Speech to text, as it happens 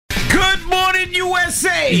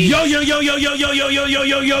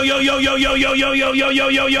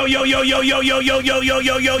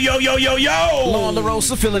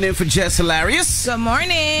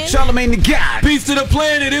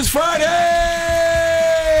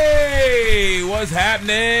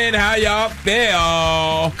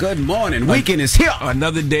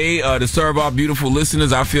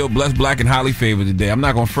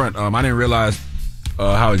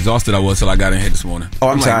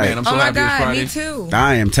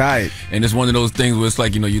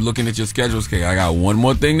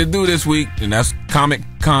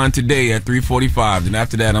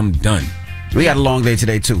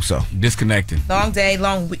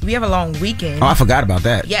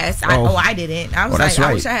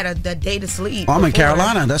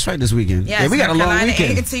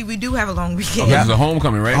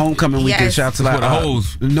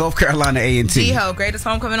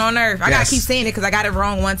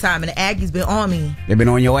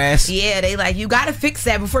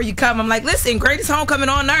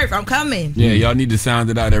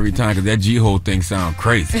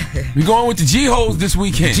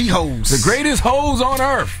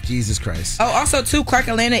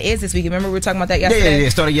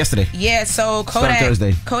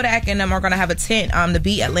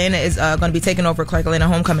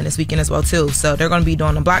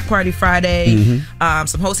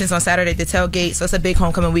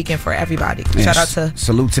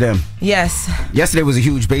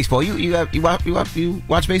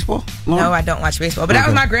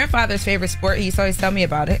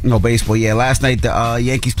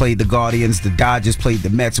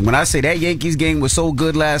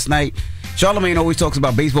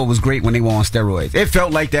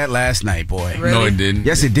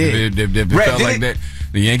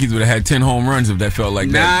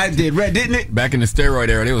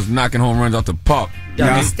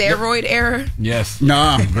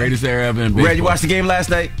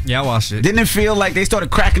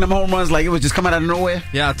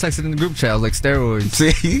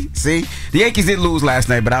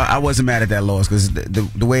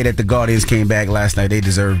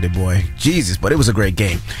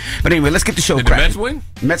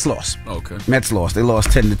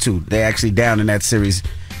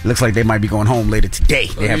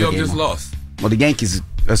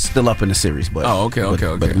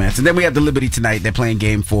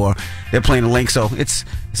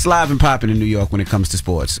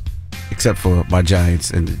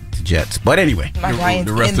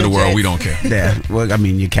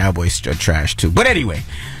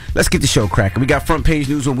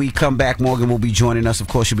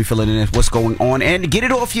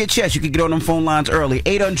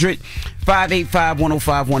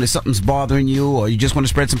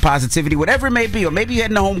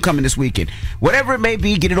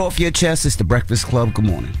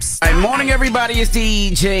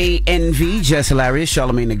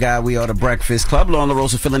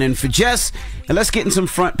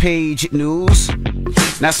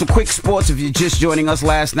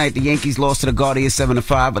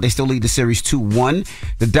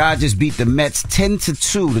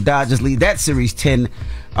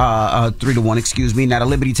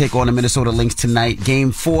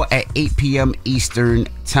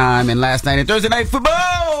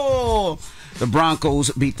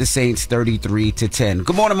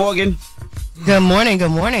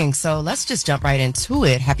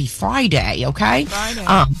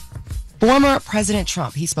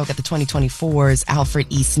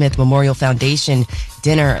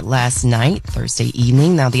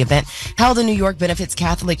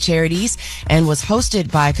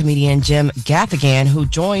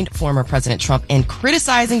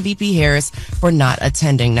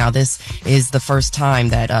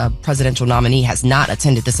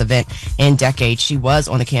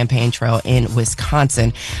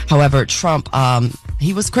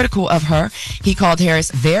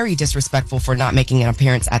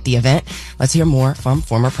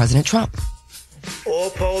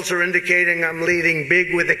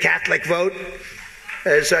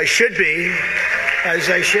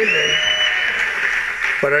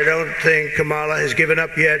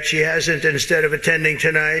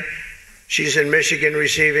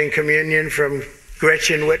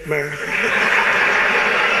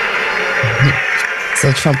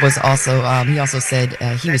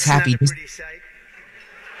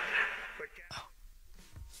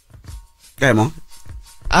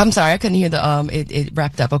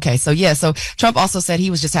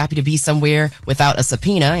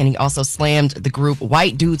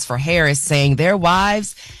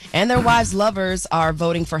and their wives' lovers are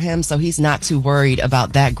voting for him, so he's not too worried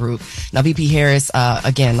about that group. Now, VP Harris,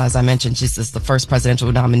 again, as I mentioned, she's the first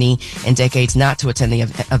presidential nominee in decades not to attend the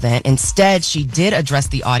event. Instead, she did address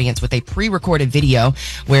the audience with a pre-recorded video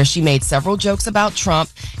where she made several jokes about Trump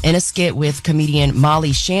in a skit with comedian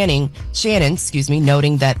Molly Shannon,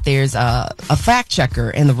 noting that there's a fact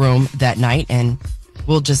checker in the room that night, and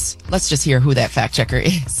let's just hear who that fact checker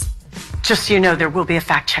is. Just so you know, there will be a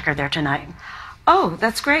fact checker there tonight. Oh,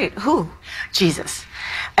 that's great. Who? Jesus.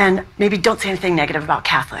 And maybe don't say anything negative about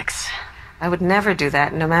Catholics. I would never do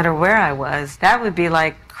that, no matter where I was. That would be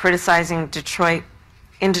like criticizing Detroit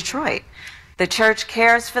in Detroit. The church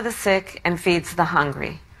cares for the sick and feeds the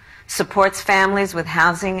hungry, supports families with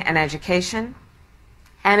housing and education,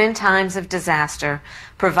 and in times of disaster,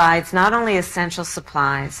 provides not only essential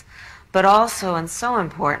supplies, but also, and so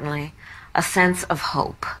importantly, a sense of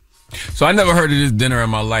hope. So I never heard of this dinner in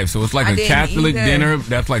my life. So it's like a Catholic dinner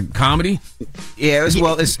that's like comedy? Yeah,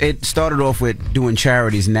 it started off with doing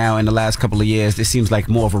charities. Now, in the last couple of years, it seems like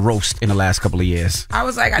more of a roast in the last couple of years. I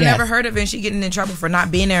was like, I never heard of it. And she getting in trouble for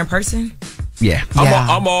not being there in person? Yeah.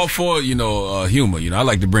 I'm all for, humor. I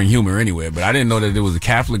like to bring humor anywhere, but I didn't know that it was a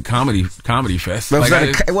Catholic comedy fest. Well,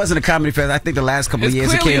 it wasn't a comedy fest. I think the last couple of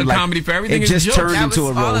years it came like comedy fest. Everything it just turned into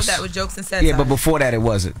a roast. All of that was jokes and satire. Yeah, but before that it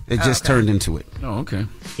wasn't. It just turned into it. Oh, okay.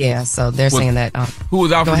 Yeah, so they're saying that. Who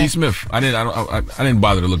was Alfred E. Smith? I didn't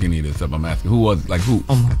bother to look into this stuff. I'm asking who was who?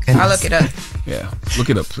 Oh my goodness. I'll look it up. Yeah,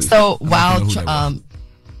 look it up, please. So while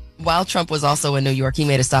Trump was also in New York, he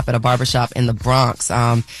made a stop at a barbershop in the Bronx.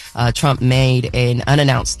 Trump made an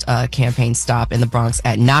unannounced campaign stop in the Bronx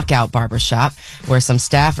at Knockout Barbershop, where some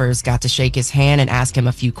staffers got to shake his hand and ask him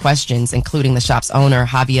a few questions, including the shop's owner,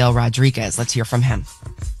 Javier Rodriguez. Let's hear from him.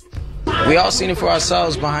 We all seen it for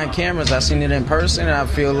ourselves behind cameras. I seen it in person, and I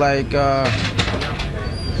feel like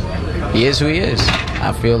he is who he is.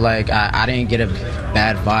 I feel like I didn't get a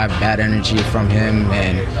bad vibe, bad energy from him,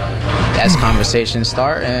 and as conversations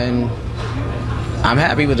start, and I'm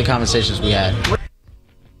happy with the conversations we had.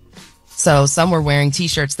 So some were wearing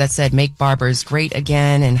T-shirts that said "Make Barbers Great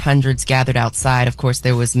Again," and hundreds gathered outside. Of course,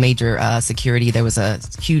 there was major security. There was a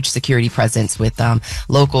huge security presence with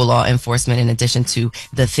local law enforcement in addition to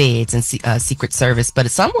the feds and Secret Service.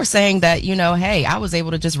 But some were saying that, hey, I was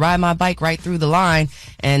able to just ride my bike right through the line.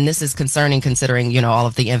 And this is concerning considering, all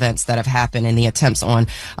of the events that have happened and the attempts on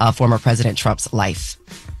former President Trump's life.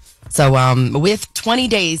 So with 20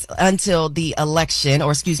 days until the election,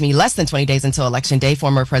 less than 20 days until Election Day,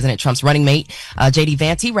 former President Trump's running mate, J.D.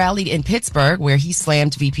 Vance, rallied in Pittsburgh, where he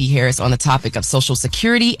slammed VP Harris on the topic of Social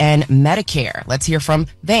Security and Medicare. Let's hear from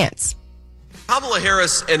Vance. Kamala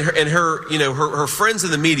Harris and her friends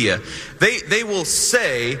in the media, they will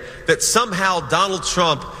say that somehow Donald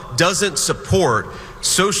Trump doesn't support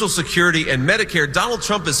Social Security and Medicare. Donald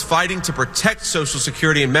Trump is fighting to protect Social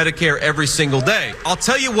Security and Medicare every single day. I'll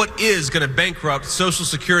tell you what is going to bankrupt Social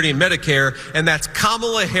Security and Medicare, and that's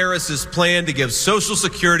Kamala Harris's plan to give Social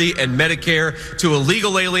Security and Medicare to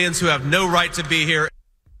illegal aliens who have no right to be here.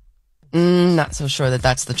 Not so sure that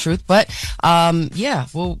that's the truth, but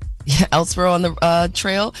elsewhere on the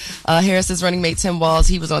trail, Harris's running mate Tim Walz,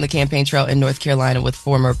 he was on the campaign trail in North Carolina with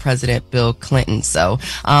former President Bill Clinton. So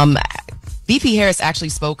VP Harris actually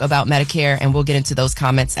spoke about Medicare, and we'll get into those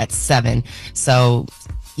comments at 7. So,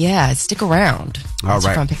 stick around. All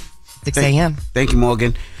right. 6 a.m. Thank you,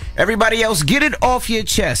 Morgan. Everybody else, get it off your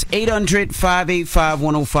chest.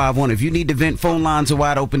 800-585-1051. If you need to vent, phone lines are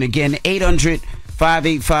wide open again.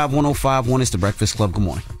 800-585-1051. It's The Breakfast Club. Good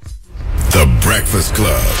morning. The Breakfast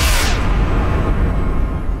Club.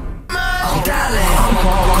 Oh, darling. I'm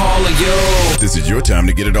calling you. This is your time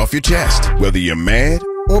to get it off your chest, whether you're mad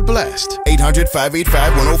or blessed.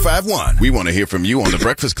 800-585-1051. We want to hear from you on The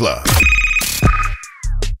Breakfast Club.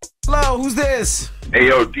 Hello, who's this? Hey,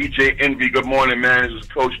 yo, DJ Envy. Good morning, man. This is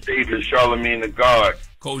Coach Davis, Charlamagne the God.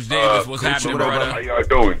 Coach Davis, what's happening, brother? How y'all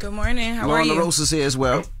doing? Good morning. How Lauren are you? Lauren LaRosa's here as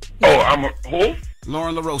well. Oh, I'm who?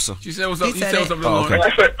 Lauren LaRosa. She said what's up. He said what's up to Lauren.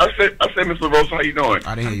 Okay. I said, Miss LaRosa, how you doing?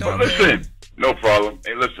 I didn't hear you. Well, listen, no problem.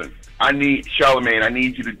 Hey, listen. Charlamagne, I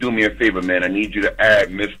need you to do me a favor, man. I need you to add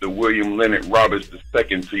Mr. William Leonard Roberts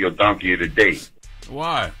II to your donkey of the day.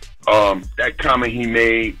 Why? That comment he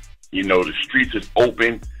made, the streets is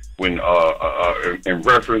open when in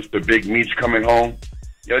reference to Big Meech coming home.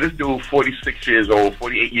 Yo, this dude 46 years old,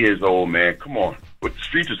 48 years old, man. Come on. But the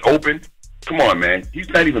streets is open. Come on, man. He's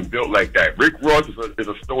not even built like that. Rick Ross is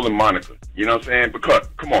a stolen moniker. You know what I'm saying? Because,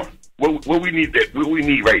 come on. What we need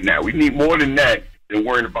right now? We need more than that than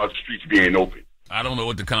worrying about the streets being open. I don't know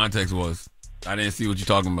what the context was. I didn't see what you're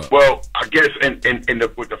talking about. Well, I guess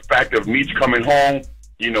with the fact of Meech coming home,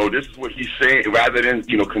 this is what he's saying, rather than,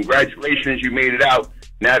 congratulations, you made it out.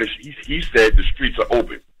 Now he said the streets are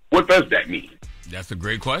open. What does that mean? That's a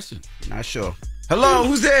great question. Not sure. Hello,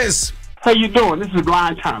 who's this? How you doing? This is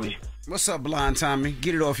Blind Tommy. What's up, Blind Tommy?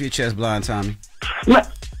 Get it off your chest, Blind Tommy. Look,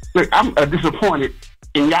 I'm disappointed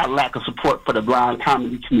in y'all lack of support for the blind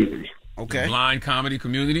comedy community. Okay. The blind comedy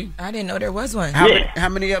community? I didn't know there was one. How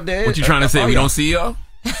many up there is? What you trying to say? We don't see y'all?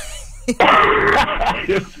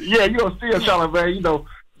 Yeah, you don't see us, Charlamagne.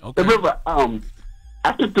 Okay. Remember,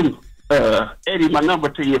 I took them, Eddie, my number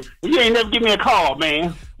to you. You ain't never give me a call,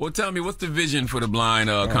 man. Well, tell me, what's the vision for the blind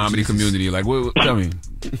comedy community? Like, tell me.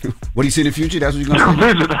 What do you see in the future? That's what you're going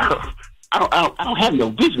to say? I don't have no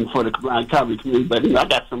vision for the blind comedy community, but I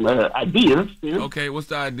got some ideas. Okay, what's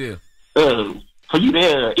the idea? For you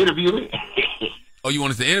to interview me. Oh, you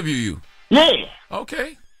want us to interview you? Yeah.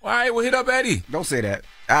 Okay. All right, well, hit up Eddie. Don't say that.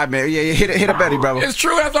 All right, man. Yeah, hit up Eddie, brother. It's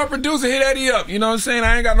true. That's our producer. Hit Eddie up. You know what I'm saying?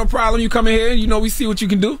 I ain't got no problem. You come in here. We see what you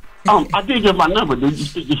can do. I did give my number. Do you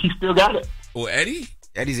think he still got it? Well, Eddie?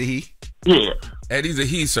 Eddie's a he. Yeah. Eddie's a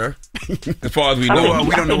he, sir. As far as we know.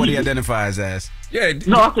 We don't know what he identifies as. Yeah.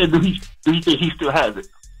 No, I said, do you think he still has it?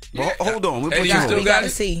 Well, hold on. We'll Eddie still got it?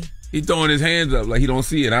 See. He throwing his hands up like he don't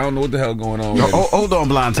see it. I don't know what the hell going on. No, hold on,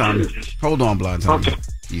 Blind Tommy. Hold on, Blind Tommy. Okay.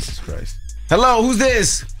 Jesus Christ. Hello, who's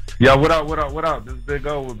this? Yo, what up? This is Big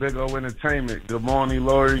O with Big O Entertainment. Good morning,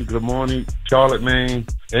 Lori. Good morning, Charlamagne.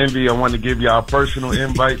 Envy, I want to give y'all a personal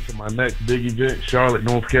invite to my next big event, Charlotte,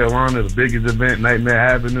 North Carolina, the biggest event, Nightmare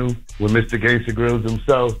Avenue, with Mr. Gangsta Grills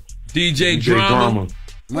himself. DJ Drama.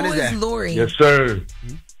 When is that? Lori? Yes, sir.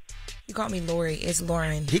 You call me Lori. It's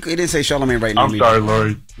Lauren. He didn't say Charlamagne right now. I'm sorry,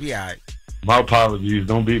 Lori. Yeah, all right. My apologies.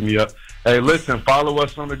 Don't beat me up. Hey, listen, follow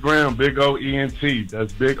us on the gram, Big O ENT.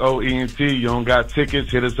 That's Big O ENT. You don't got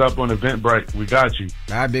tickets, hit us up on Eventbrite. We got you.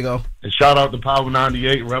 All right, Big O. And shout out to Power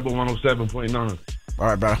 98, Rebel 107.9. All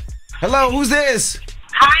right, bro. Hello, who's this?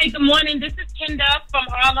 Hi, good morning. This is Kinda from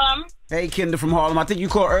Harlem. Hey, Kinda from Harlem. I think you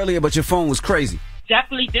called earlier, but your phone was crazy.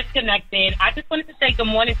 Definitely disconnected. I just wanted to say good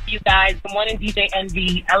morning to you guys. Good morning, DJ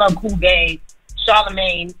Envy, LL Cool J,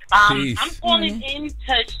 Charlamagne. I'm calling in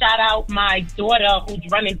to shout out my daughter who's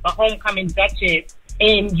running for homecoming Duchess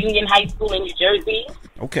in Union High School in New Jersey.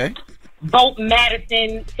 Okay. Vote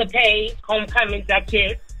Madison to pay homecoming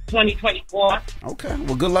Duchess 2024. Okay.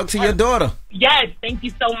 Well, good luck to your daughter. Yes, thank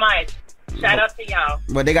you so much. Shout out to y'all.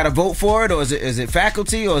 But they got to vote for it, or is it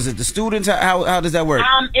faculty, or is it the students? How does that work?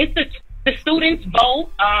 It's the students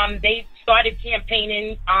vote. They started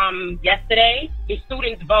campaigning yesterday. The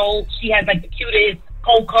students vote. She has like the cutest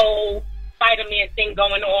Coco Spider-Man thing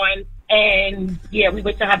going on. And yeah, we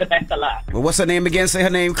wish her the best of luck. Well, what's her name again? Say her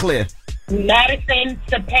name clear. Madison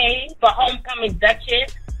Cepay for homecoming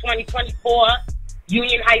Duchess 2024,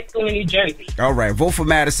 Union High School in New Jersey. All right, vote for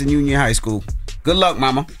Madison Union High School. Good luck,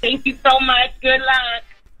 mama. Thank you so much. Good luck.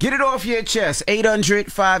 Get it off your chest.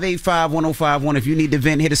 800-585-1051. If you need to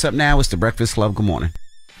vent, hit us up now. It's The Breakfast Club. Good morning.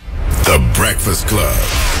 The Breakfast Club.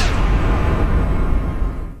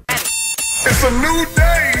 It's a new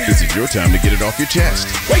day. This is your time to get it off your chest.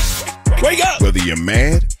 Wake up. Whether you're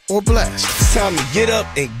mad or blessed. It's time to get up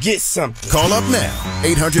and get something. Call up now.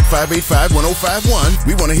 800-585-1051.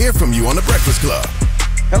 We want to hear from you on The Breakfast Club.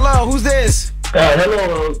 Hello, who's this?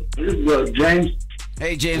 Hello, this is James.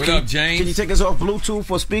 Hey, James. What up, James? Can you take us off Bluetooth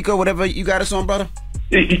or speaker, whatever you got us on, brother?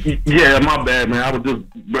 Yeah, my bad, man. I was just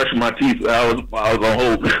brushing my teeth. I was on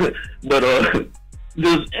hold. But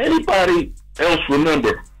does anybody else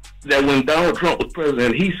remember that when Donald Trump was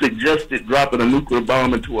president, he suggested dropping a nuclear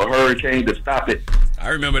bomb into a hurricane to stop it? I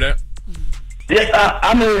remember that. Yeah,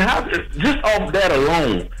 I mean, just off that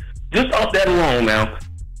alone now,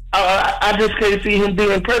 I just can't see him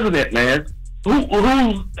being president, man.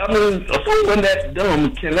 Someone that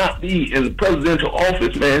dumb cannot be in the presidential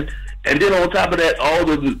office, man. And then on top of that, all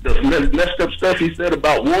the messed up stuff he said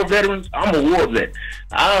about war veterans. I'm a war vet.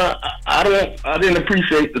 I didn't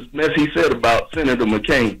appreciate the mess he said about Senator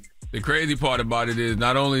McCain. The crazy part about it is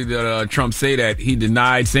not only did Trump say that, he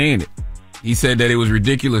denied saying it. He said that it was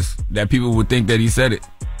ridiculous that people would think that he said it,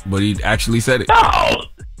 but he actually said it. Oh,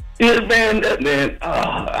 yeah, man,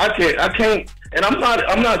 I can't. And I'm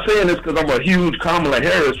not saying this because I'm a huge Kamala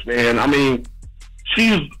Harris fan. I mean,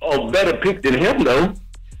 she's a better pick than him, though.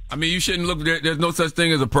 I mean, you shouldn't look. There's no such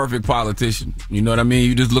thing as a perfect politician. You know what I mean?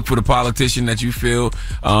 You just look for the politician that you feel,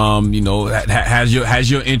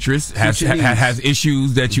 has your interests, has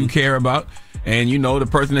issues that you care about, and the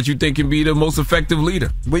person that you think can be the most effective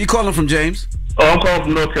leader. Where you calling from, James? Oh, I'm calling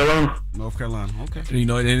from North Carolina. North Carolina, okay. You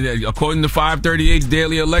know, and according to 538's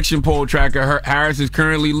daily election poll tracker, Harris is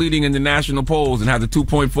currently leading in the national polls and has a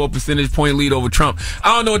 2.4 percentage point lead over Trump.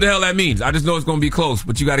 I don't know what the hell that means. I just know it's going to be close,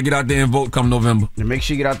 but you got to get out there and vote come November. And make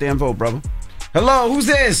sure you get out there and vote, brother. Hello, who's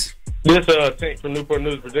this? This Tank from Newport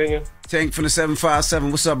News, Virginia. Tank from the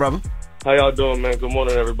 757. What's up, brother? How y'all doing, man? Good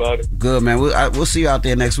morning, everybody. Good, man. We'll see you out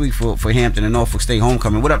there next week for Hampton and Norfolk State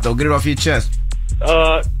homecoming. What up, though? Get it off your chest.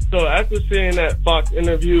 So after seeing that Fox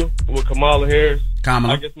interview with Kamala Harris,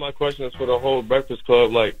 I guess my question is for the whole Breakfast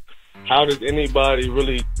Club. Like, how can anybody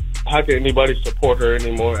support her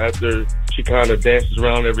anymore after she kind of dances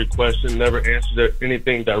around every question, never answers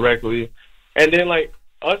anything directly? And then, like,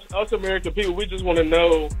 us American people, we just want to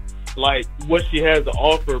know, like, what she has to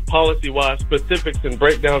offer policy-wise, specifics and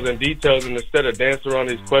breakdowns and details, and instead of dancing around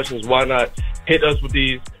these questions, why not hit us with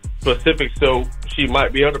these specifics so she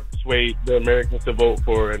might be able to persuade the Americans to vote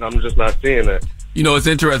for her? And I'm just not seeing that. You know, it's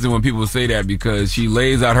interesting when people say that because she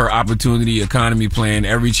lays out her opportunity economy plan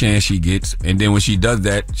every chance she gets. And then when she does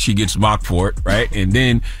that, she gets mocked for it, right? And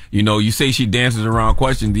then, you know, you say she dances around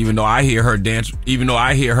questions, even though I hear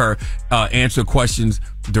her answer questions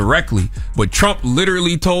directly. But Trump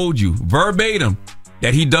literally told you verbatim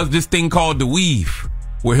that he does this thing called the weave,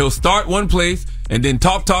 where he'll start one place and then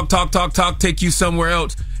talk, take you somewhere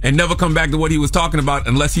else and never come back to what he was talking about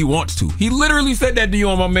unless he wants to. He literally said that to you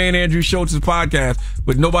on my man Andrew Schultz's podcast,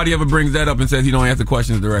 but nobody ever brings that up and says he don't answer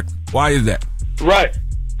questions directly. Why is that? Right.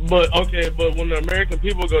 But when the American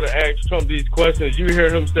people go to ask Trump these questions, you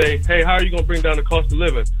hear him say, hey, how are you going to bring down the cost of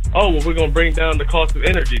living? Oh, well, we're going to bring down the cost of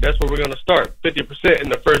energy. That's where we're going to start, 50% in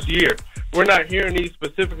the first year. We're not hearing these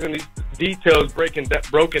specifics and these details broken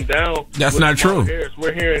down. That's not true.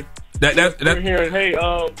 We're hearing, hey,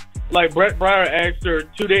 like Brett Breyer asked her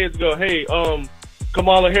 2 days ago, hey,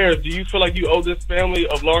 Kamala Harris, do you feel like you owe this family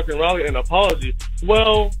of Larkin Raleigh an apology?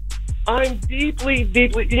 Well, I'm deeply,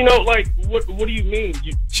 you know, like, what do you mean?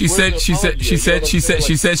 She said she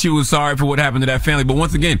was sorry for what happened to that family. But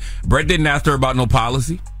once again, Brett didn't ask her about no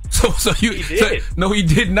policy. No, he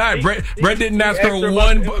did not. Brett didn't ask her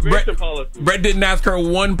one. Brett didn't ask her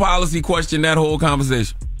one policy question that whole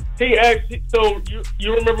conversation. He asked. So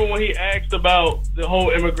you remember when he asked about the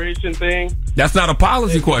whole immigration thing? That's not a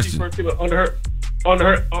policy question. Under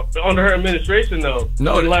her administration, though.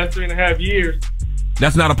 No, in the last 3.5 years.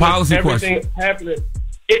 That's not a policy question. Everything happening.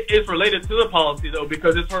 It is related to the policy, though,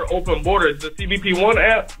 because it's her open borders. The CBP One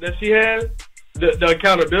app that she has, the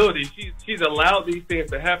accountability. She's allowed these things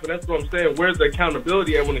to happen. That's what I'm saying. Where's the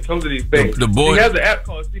accountability at when it comes to these things? The border, she has an app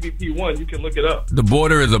called CBP One. You can look it up. The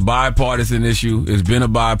border is a bipartisan issue. It's been a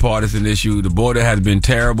bipartisan issue. The border has been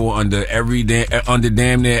terrible under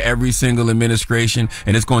damn near every single administration,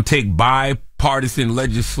 and it's going to take bipartisan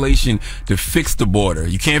legislation to fix the border.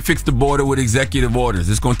 You can't fix the border with executive orders.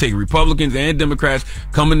 It's going to take Republicans and Democrats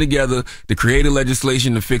coming together to create a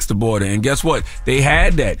legislation to fix the border. And guess what? They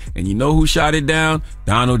had that. And you know who shot it down?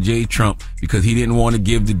 Donald J. Trump, because he didn't want to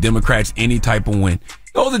give the Democrats any type of win.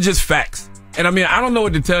 Those are just facts. And I mean, I don't know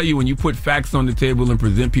what to tell you when you put facts on the table and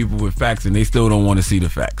present people with facts and they still don't want to see the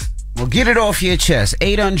facts. Well, get it off your chest.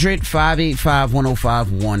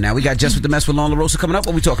 800-585-1051. Now, we got Jess With The Mess with Lauren LaRosa coming up.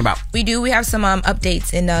 What are we talking about? We do. We have some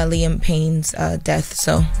updates in Liam Payne's death,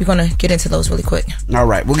 so we're going to get into those really quick. All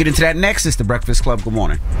right. We'll get into that next. It's The Breakfast Club. Good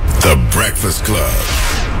morning. The Breakfast Club.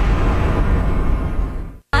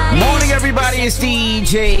 Morning, everybody. It's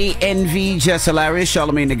DJ NV, Jess Hilarious,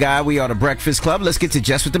 Charlamagne the Guy. We are The Breakfast Club. Let's get to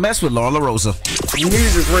Jess With The Mess with Lauren LaRosa.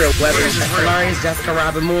 News is real. Whether it's Jess Hilarious, Jessica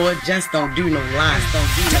Robin Moore, just don't do no lies.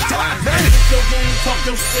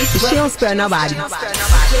 She don't spare nobody.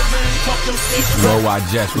 Worldwide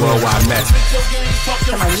Jess, worldwide Mack.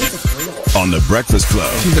 On The Breakfast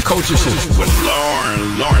Club. She's the coach of shit. With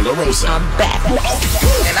Lauren LaRosa. I'm back.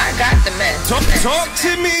 And I got the mess. Talk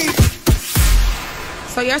to me.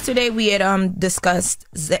 So yesterday we had discussed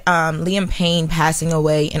Liam Payne passing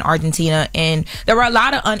away in Argentina, and there were a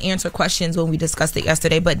lot of unanswered questions when we discussed it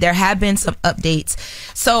yesterday, but there have been some updates.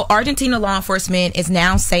 So Argentina law enforcement is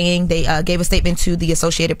now saying, they gave a statement to the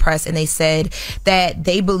Associated Press, and they said that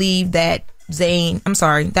they believe that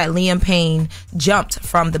Liam Payne jumped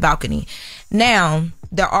from the balcony. Now,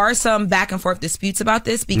 there are some back and forth disputes about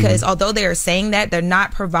this because although they are saying that, they're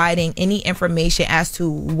not providing any information as to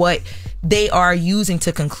what they are using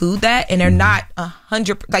to conclude that, and they're not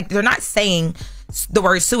 100, like they're not saying the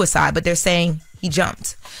word suicide, but they're saying he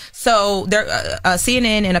jumped. So there,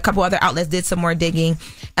 CNN and a couple other outlets did some more digging,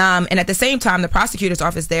 and at the same time, the prosecutor's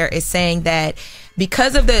office there is saying that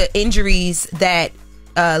because of the injuries that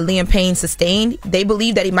Liam Payne sustained, they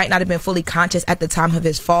believe that he might not have been fully conscious at the time of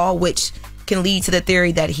his fall, which can lead to the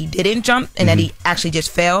theory that he didn't jump and that he actually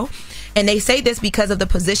just fell. And they say this because of the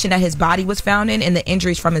position that his body was found in and the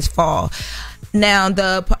injuries from his fall. Now,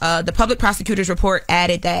 the public prosecutor's report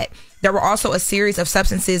added that there were also a series of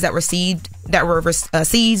substances that were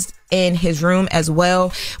seized in his room as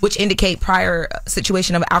well, which indicate prior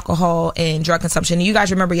situation of alcohol and drug consumption. And you guys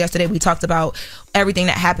remember yesterday we talked about everything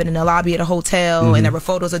that happened in the lobby at a hotel, and there were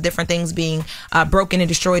photos of different things being broken and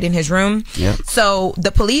destroyed in his room. So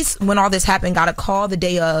the police, when all this happened, got a call the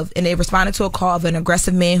day of, and they responded to a call of an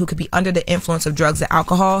aggressive man who could be under the influence of drugs and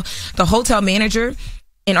alcohol. The hotel manager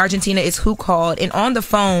in Argentina is who called, and on the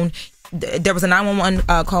phone, there was a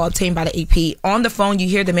 911 call obtained by the AP. On the phone, you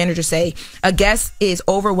hear the manager say, a guest is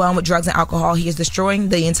overwhelmed with drugs and alcohol. He is destroying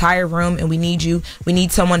the entire room, and we need you. We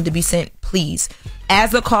need someone to be sent, please.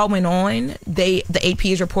 As the call went on, the AP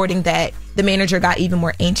is reporting that the manager got even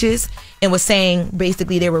more anxious and was saying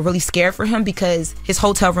basically they were really scared for him because his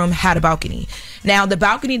hotel room had a balcony. Now, the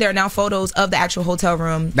balcony, there are now photos of the actual hotel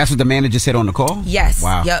room. That's what the manager said on the call? Yes.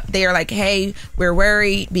 Wow. Yep. They are like, hey, we're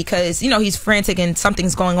worried because, you know, he's frantic and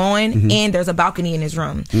something's going on, and there's a balcony in his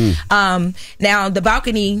room. Now, the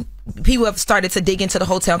balcony, people have started to dig into the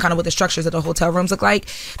hotel, kind of what the structures of the hotel rooms look like.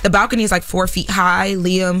 The balcony is like 4 feet high.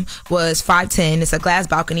 Liam was 5'10". It's a glass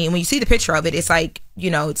balcony. And when you see the picture of it, it's like, you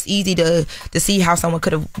know, it's easy to see how someone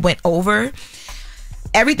could have went over.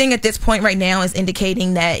 Everything at this point right now is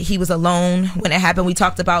indicating that he was alone when it happened. We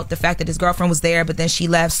talked about the fact that his girlfriend was there, but then she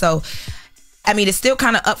left. So, I mean, it's still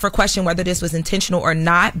kind of up for question whether this was intentional or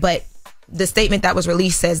not, but the statement that was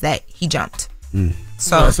released says that he jumped.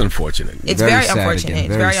 So that's unfortunate. It's very unfortunate.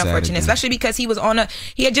 It's very unfortunate, especially because he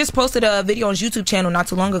had just posted a video on his YouTube channel not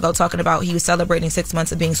too long ago talking about he was celebrating 6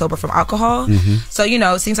 months of being sober from alcohol. So, you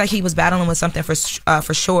know, it seems like he was battling with something for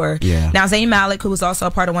sure. Now, Zayn Malik, who was also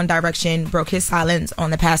a part of One Direction, broke his silence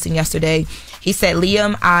on the passing yesterday. He said,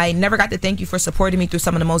 Liam, I never got to thank you for supporting me through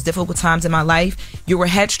some of the most difficult times in my life. You were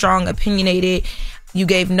headstrong, opinionated. You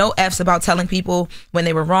gave no F's about telling people when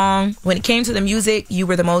they were wrong. When it came to the music, you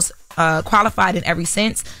were the most qualified in every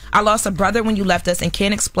sense. I lost a brother when you left us and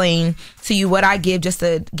can't explain to you what I give just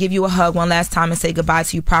to give you a hug one last time and say goodbye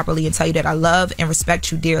to you properly and tell you that I love and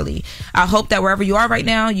respect you dearly. I hope that wherever you are right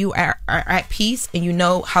now, you are at peace and you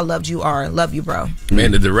know how loved you are. Love you, bro.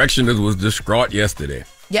 Man, the Directioners was distraught yesterday.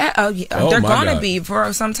 Yeah, they're gonna be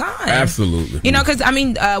for some time. Absolutely. You know, because I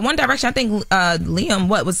mean, One Direction, I think Liam,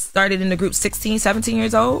 was started in the group 16, 17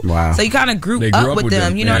 years old. Wow. So you kind of grew up with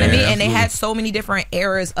them, you know what I mean? Absolutely. And they had so many different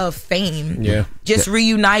eras of fame. Yeah. Just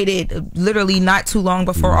reunited literally not too long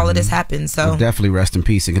before all of this happened. So definitely rest in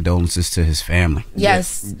peace and condolences to his family.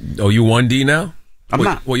 Yes. Oh, you 1D now? I'm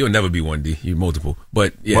not. Well, you'll never be 1D. You're multiple.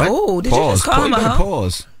 But yeah. What? Oh, did you just call him a hoe?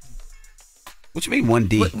 Pause. What you mean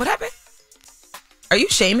 1D? What happened? Are you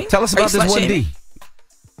shaming? Tell us about this 1D. You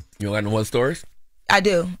don't got no other stories? I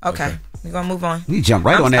do. Okay. We're going to move on. We jump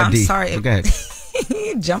on that I'm D. sorry. Okay.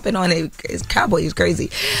 Jumping on it. It's Cowboy is crazy.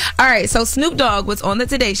 All right. So Snoop Dogg was on the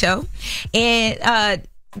Today Show. And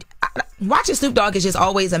watching Snoop Dogg is just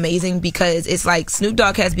always amazing because it's like Snoop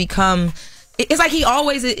Dogg has become... It's like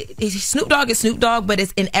Snoop Dogg is Snoop Dogg, but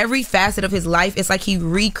it's in every facet of his life. It's like he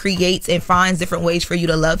recreates and finds different ways for you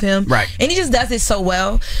to love him. Right. And he just does it so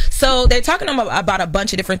well. So they're talking to him about a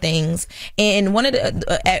bunch of different things. And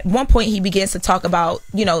at one point he begins to talk about,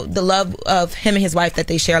 you know, the love of him and his wife that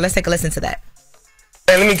they share. Let's take a listen to that.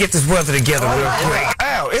 Hey, let me get this weather together real quick.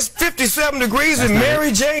 Ow, it's 57 degrees in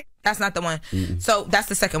Mary Jane. That's not the one. So that's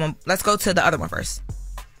the second one. Let's go to the other one first.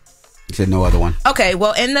 He said no other one. Okay,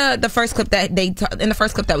 well, in the first clip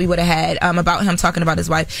that we would have had about him talking about his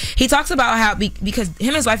wife, he talks about how because him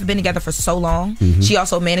and his wife have been together for so long, she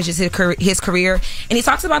also manages his career, and he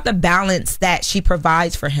talks about the balance that she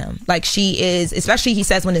provides for him. Like she is, especially he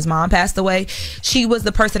says when his mom passed away, she was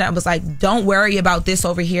the person that was like, "Don't worry about this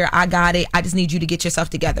over here. I got it. I just need you to get yourself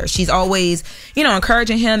together." She's always, you know,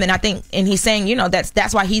 encouraging him, and I think, and he's saying, you know,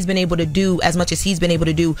 that's why he's been able to do as much as he's been able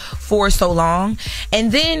to do for so long.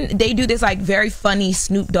 And then they do this like very funny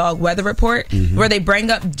Snoop Dogg weather report where they bring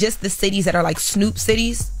up just the cities that are like Snoop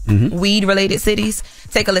cities, weed related cities.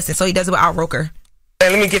 Take a listen. So he does it with Al Roker. Hey,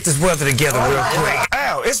 let me get this weather together real quick.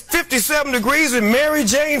 Ow, it's 57 degrees in Mary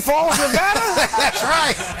Jane Falls, Nevada. That's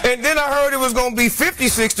right. And then I heard it was going to be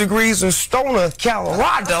 56 degrees in Stoner,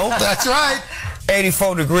 Colorado. That's right.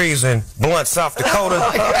 84 degrees in Blunt, South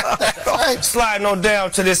Dakota. Sliding on down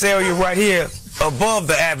to this area right here, above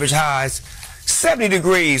the average highs. 70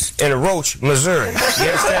 degrees in Roques, Missouri.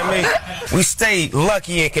 You understand me? We stay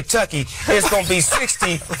lucky in Kentucky. It's going to be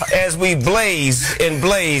 60 as we blaze in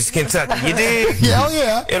Blaze, Kentucky. You dig? Hell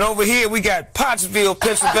yeah. And over here we got Pottsville,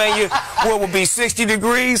 Pennsylvania, where it will be 60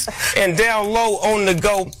 degrees. And down low on the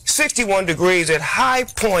go, 61 degrees at High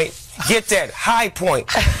Point. Get that, High Point,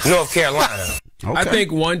 North Carolina. Okay. I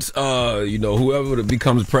think once, whoever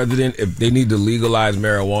becomes president, if they need to legalize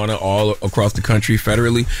marijuana all across the country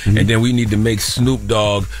federally, and then we need to make Snoop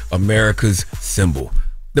Dogg America's symbol.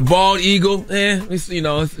 The bald eagle, it's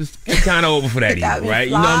kind of over for that eagle, right?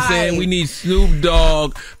 You know what I'm saying? We need Snoop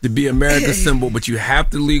Dogg to be America's symbol, but you have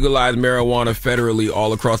to legalize marijuana federally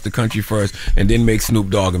all across the country first, and then make Snoop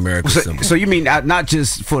Dogg America's symbol. So you mean not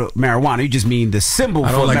just for marijuana? You just mean the symbol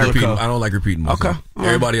for America? I don't like repeating myself. Okay.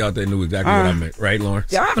 Everybody out there knew exactly what I meant, right, Lauren?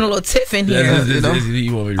 Y'all having a little tiff in here.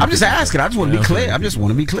 I'm just asking. I just want to be clear. I just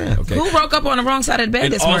want to be clear. Okay. Who woke up on the wrong side of the bed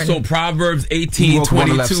this morning? And also, Proverbs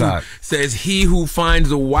 18:22 says, "He who finds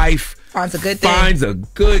a wife finds a good thing. Finds a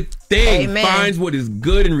good thing. Amen. Finds what is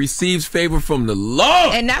good and receives favor from the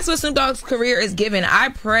Lord." And that's what Snoop Dogg's career is given. I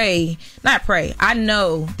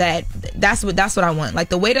know that's what I want. Like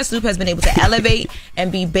the way that Snoop has been able to elevate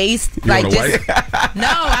and be based like this. No,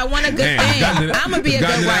 I want a good thing. I'm gonna be a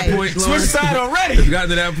good wife. Switch side already. It's gotten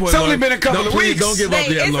to that point. It's only been a couple of weeks. Don't give up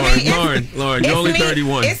yet, Lauren. You're only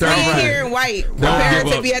 31. It's me here in white, prepared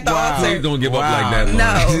to be at the altar. Please don't give up like that, Lauren.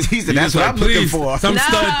 No. He said, that's what I'm looking for. Some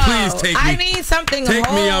stud, please take me. I need something. Take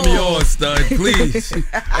me, I'm yours, stud. Please.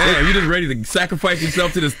 Damn, you just ready to sacrifice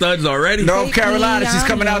yourself to the studs already? North Carolina, she's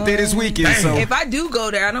coming out there this weekend. So if I do go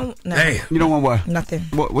there, I don't. No. Hey, you don't want what? Nothing.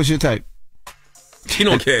 What's your type? She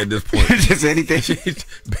don't care at this point. Just anything.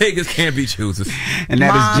 Beggars can't be choosers. And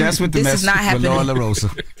that is Jess with the Mess with Laura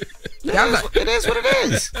LaRosa. It is what it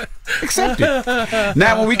is. Accept it.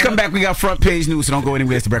 Now, when we come back, we got front page news, so don't go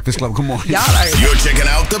anywhere. It's the Breakfast Club. Come on. You're checking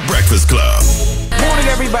out the Breakfast Club. Morning,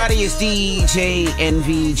 everybody. It's DJ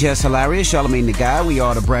NV, Jess Hilarious, Charlamagne the Guy. We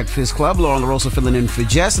are the Breakfast Club. Laura LaRosa filling in for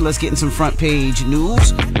Jess. Let's get in some front page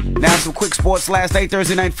news. Now, some quick sports. Last night,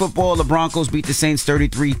 Thursday night football, the Broncos beat the Saints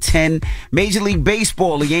 33-10. Major League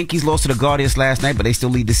Baseball, the Yankees lost to the Guardians last night, but they still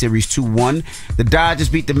lead the series 2-1. The Dodgers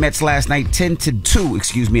beat the Mets last night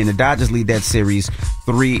 10-2, and the Dodgers lead that series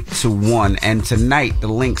 3-1. And tonight, the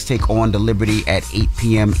Lynx take on the Liberty at 8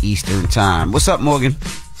 p.m. Eastern Time. What's up, Morgan?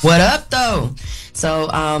 What up, though? So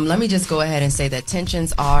let me just go ahead and say that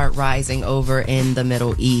tensions are rising over in the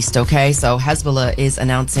Middle East, okay? So Hezbollah is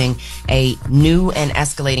announcing a new and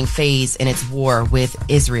escalating phase in its war with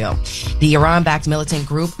Israel. The Iran-backed militant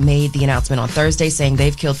group made the announcement on Thursday, saying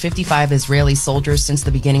they've killed 55 Israeli soldiers since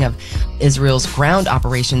the beginning of Israel's ground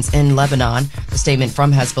operations in Lebanon. The statement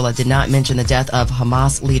from Hezbollah did not mention the death of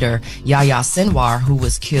Hamas leader Yahya Sinwar, who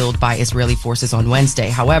was killed by Israeli forces on Wednesday.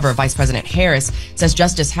 However, Vice President Harris says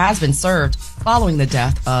justice has been served following the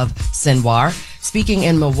death of Sinwar. Speaking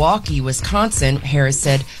in Milwaukee, Wisconsin, Harris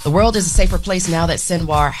said the world is a safer place now that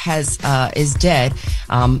Sinwar is dead,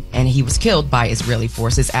 and he was killed by Israeli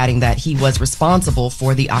forces, adding that he was responsible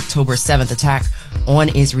for the October 7th attack on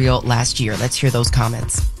Israel last year. Let's hear those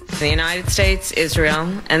comments. The United States, Israel,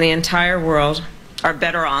 and the entire world are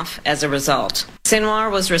better off as a result.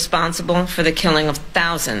 Sinwar was responsible for the killing of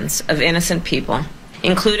thousands of innocent people,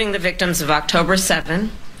 including the victims of October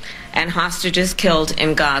 7 and hostages killed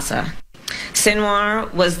in Gaza.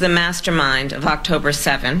 Sinwar was the mastermind of October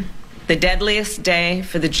 7, the deadliest day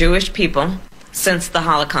for the Jewish people since the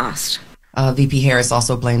Holocaust. VP Harris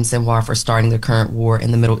also blamed Sinwar for starting the current war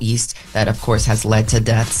in the Middle East that, of course, has led to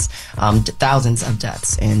deaths, thousands of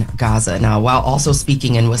deaths in Gaza. Now, while also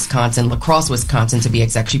speaking in Wisconsin, La Crosse, Wisconsin, to be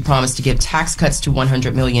exact, she promised to give tax cuts to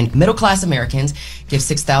 100 million middle-class Americans, give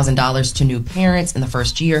 $6,000 to new parents in the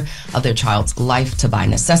first year of their child's life to buy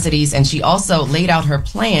necessities. And she also laid out her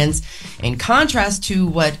plans in contrast to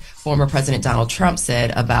what former President Donald Trump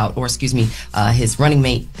said about, his running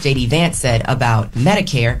mate J.D. Vance said about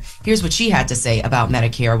Medicare. Here's what she had to say about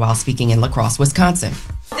Medicare while speaking in La Crosse, Wisconsin.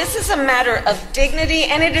 This is a matter of dignity,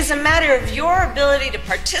 and it is a matter of your ability to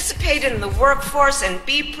participate in the workforce and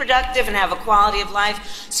be productive and have a quality of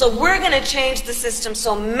life. So we're going to change the system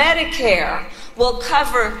so Medicare will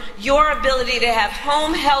cover your ability to have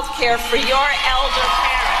home health care for your elder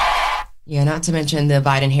parents. Yeah, not to mention the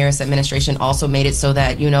Biden-Harris administration also made it so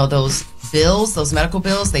that, those bills, those medical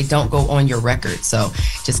bills, they don't go on your record. So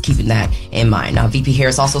just keeping that in mind. Now, VP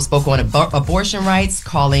Harris also spoke on abortion rights,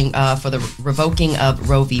 calling for the revoking of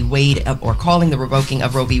Roe v. Wade, calling the revoking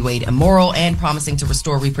of Roe v. Wade immoral, and promising to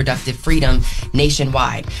restore reproductive freedom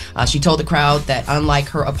nationwide. She told the crowd that unlike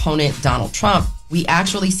her opponent, Donald Trump, we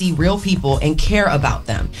actually see real people and care about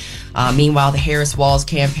them. Meanwhile, the Harris Walls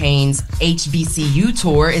campaign's HBCU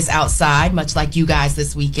tour is outside, much like you guys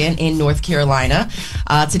this weekend in North Carolina.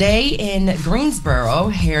 Today in Greensboro,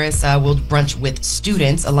 Harris will brunch with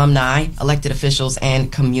students, alumni, elected officials,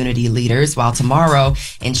 and community leaders, while tomorrow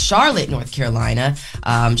in Charlotte, North Carolina,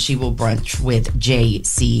 she will brunch with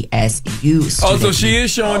JCSU students. Oh, so she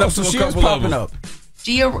is showing up, so she a is couple popping of them.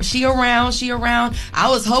 up. She around. I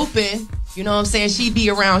was hoping, you know what I'm saying, she'd be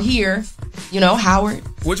around here, you know, Howard.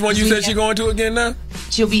 Which one you said she going to again now?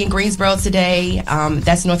 She'll be in Greensboro today.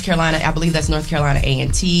 That's North Carolina. I believe that's North Carolina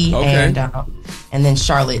A&T. Okay. And then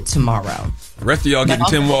Charlotte tomorrow. The rest of y'all getting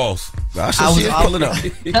 10 walls. Pulling up.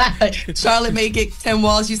 Charlotte may get 10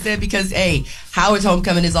 walls, you said, because, hey, Howard's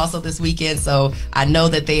homecoming is also this weekend. So I know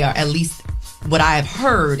that they are, at least what I have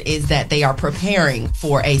heard is that they are preparing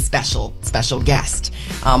for a special guest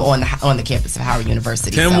on the campus of Howard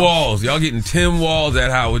University. 10 walls. Y'all getting 10 walls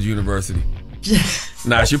at Howard University.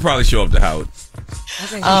 Nah, she'll probably show up to Howard.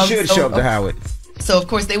 She should show up to Howard. So, of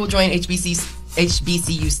course, they will join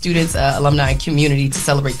HBCU students, alumni, and community to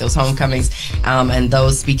celebrate those homecomings. And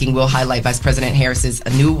those speaking will highlight Vice President Harris's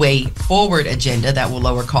New Way Forward agenda that will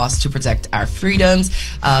lower costs to protect our freedoms,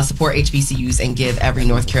 support HBCUs, and give every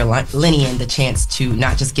North Carolinian the chance to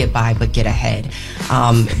not just get by, but get ahead.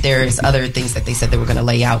 There's other things that they said they were going to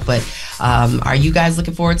lay out, but are you guys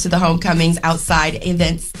looking forward to the homecomings outside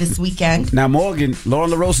events this weekend? Now, Lauren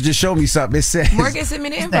LaRosa just showed me something. It says Morgan sent me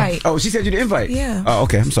the invite. Oh, she sent you the invite? Yeah. Oh,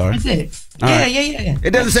 okay. I'm sorry. I did. All Yeah.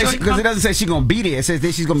 It doesn't say because it doesn't say she's gonna be there. It says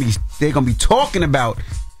that they're gonna be talking about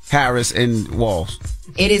Harris and Walls.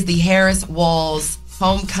 It is the Harris Walls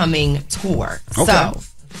homecoming tour. Okay. So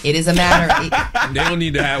it is a matter. They don't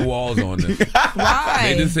need to have walls on them.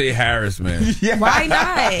 Why? They just say Harris, man. Yeah. Why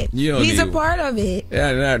not? He's a need part of it.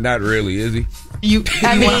 Yeah, not really, is he?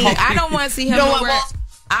 I don't want to see him nowhere.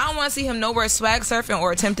 I don't want to see him nowhere swag surfing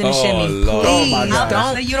or attempting to shimmy. Lord. Please, Oh, my God.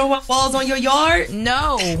 don't. You don't want walls on your yard?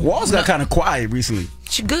 No. Walls got kind of quiet recently.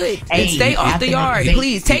 Good. Hey, Stay off the yard. hey,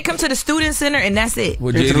 Please take him to the student center, and that's it.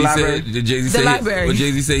 What Into the Jay-Z library? said? Did Jay-Z The say? library. What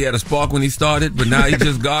Jay-Z say? He had a spark when he started, but now he's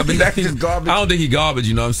just garbage. That's just garbage. I don't think he garbage.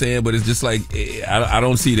 You know what I'm saying? But it's just like I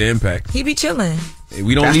don't see the impact. He be chilling.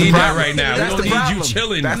 We don't That's the need that problem. right now. That's We the don't need problem. you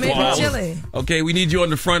chilling. That's the Maybe Walls. chilling. Okay, we need you on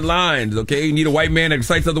the front lines. Okay, you need a white man that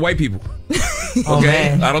excites other white people. Okay, Oh,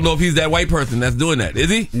 man. I don't know if he's that white person that's doing that. Is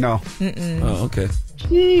he? No. Oh, okay.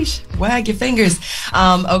 Sheesh. Wag your fingers.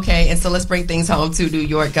 Okay, and so let's bring things home to New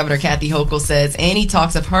York. Governor Kathy Hochul says any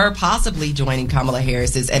talks of her possibly joining Kamala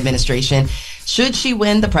Harris's administration should she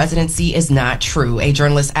win the presidency is not true. A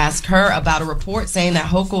journalist asked her about a report saying that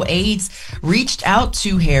Hochul aides reached out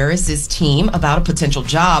to Harris's team about a potential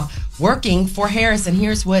job working for Harris. And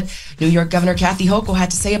here's what New York Governor Kathy Hochul had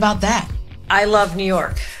to say about that. I love New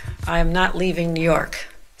York. I am not leaving New York.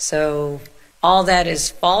 So all that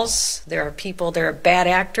is false. There are bad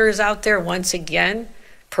actors out there, once again,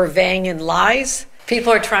 purveying in lies.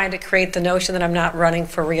 People are trying to create the notion that I'm not running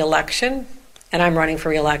for re-election, and I'm running for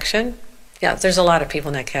re-election. Yeah, there's a lot of people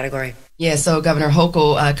in that category. Yeah, so Governor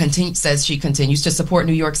Hochul says she continues to support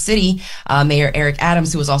New York City Mayor Eric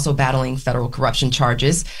Adams, who is also battling federal corruption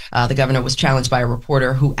charges. The governor was challenged by a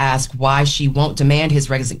reporter who asked why she won't demand his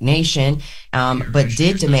resignation, but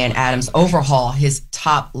did demand Adams overhaul his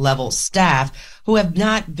top-level staff who have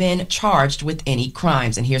not been charged with any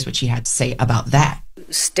crimes. And here's what she had to say about that.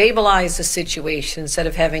 Stabilize the situation instead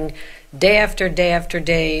of having day after day after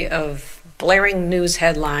day of blaring news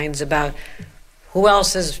headlines about who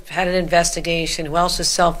else has had an investigation, who else's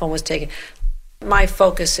cell phone was taken. My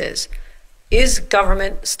focus is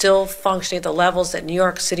government still functioning at the levels that New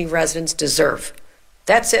York City residents deserve?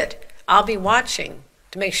 That's it. I'll be watching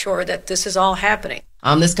to make sure that this is all happening.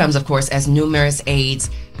 This comes, of course, as numerous aides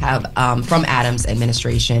have from Adams'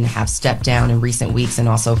 administration have stepped down in recent weeks and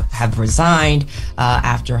also have resigned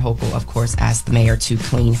after Hochul, of course, asked the mayor to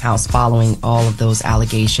clean house following all of those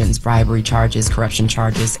allegations, bribery charges, corruption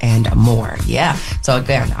charges, and more. Yeah. So,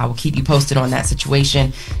 again, I will keep you posted on that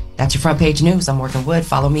situation. That's your front page news. I'm Morgan Wood.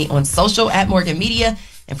 Follow me on social at Morgan Media.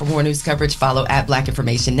 And for more news coverage, follow at Black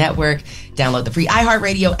Information Network. Download the free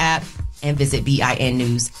iHeartRadio app and visit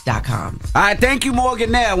BINnews.com. All right, thank you,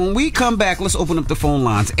 Morgan. Now, when we come back, let's open up the phone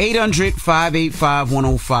lines.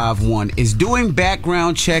 800-585-1051. Is doing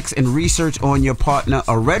background checks and research on your partner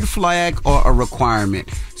a red flag or a requirement?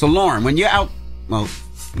 So, Lauren, when you're out, well,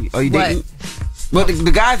 are you dating? Well,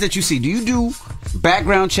 the guys that you see, do you do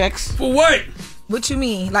background checks? For what? What you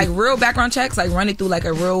mean? Like real background checks? Like run it through like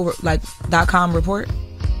a real, like .com report?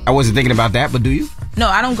 I wasn't thinking about that, but do you? No,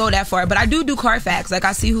 I don't go that far, but I do Carfax. Like,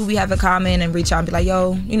 I see who we have in common and reach out and be like,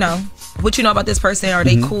 yo, you know, what you know about this person? Are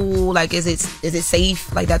they cool? Like, is it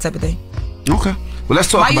safe? Like, that type of thing. Okay. Well, let's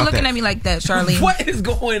talk about that. Why you looking at me like that, Charlene? What is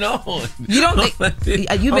going on? You don't think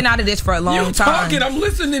you've been out of this for a long time. You're talking. I'm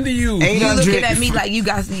listening to you. You looking at me like you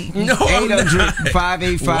guys need. No,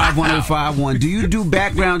 800-585-1051. Do you do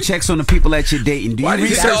background checks on the people that you're dating? Do you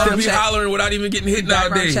research them? Be hollering without even getting hit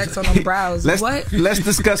nowadays. Checks on them brows. Let's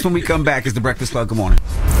discuss when we come back. It's the Breakfast Club. Good morning.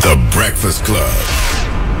 The Breakfast Club.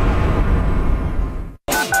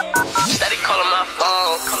 Steady calling my phone.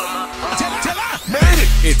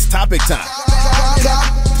 It's topic time.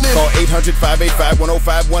 Call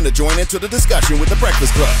 800-585-1051 to join into the discussion with the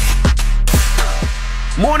Breakfast Club.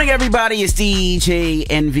 Morning, everybody. It's DJ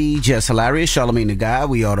NV, Jess Hilarious, Charlamagne the Guy.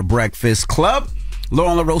 We are the Breakfast Club.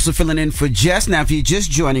 Lauren LaRosa filling in for Jess. Now, if you're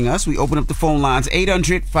just joining us, we open up the phone lines,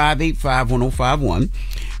 800-585-1051.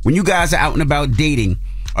 When you guys are out and about dating,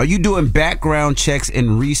 are you doing background checks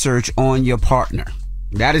and research on your partner?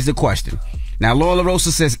 That is the question. Now, Lauren LaRosa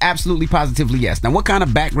says absolutely, positively yes. Now, what kind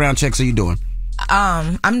of background checks are you doing?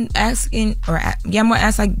 I'm asking, I'm gonna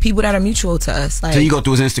ask like people that are mutual to us. Like, so you go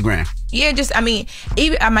through his Instagram? Yeah, just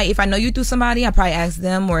if I know you through somebody, I probably ask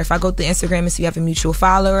them, or if I go through Instagram and see you have a mutual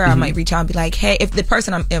follower, I might reach out and be like, hey, if the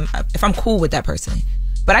person if I'm cool with that person,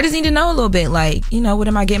 but I just need to know a little bit, like, you know, what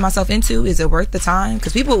am I getting myself into? Is it worth the time?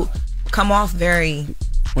 Because people come off very.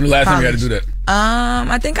 When the last time you had to do that?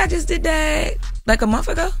 I think I just did that like a month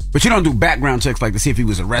ago. But you don't do background checks like to see if he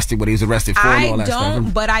was arrested, what he was arrested for, and all that stuff? I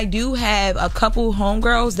don't, but I do have a couple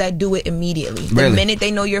homegirls that do it immediately. The minute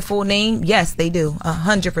they know your full name, yes, they do,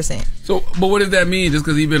 100%. So, but what does that mean? Just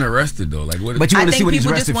because he's been arrested, though? Like, what? But you want to see what he's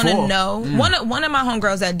arrested for? I think people just want to know. One of my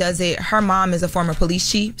homegirls that does it, her mom is a former police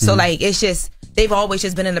chief, so like it's just. They've always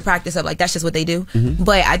just been in the practice of like that's just what they do.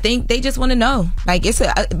 But I think they just want to know. Like it's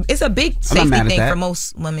a big safety thing for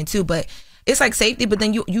most women too. But it's like safety. But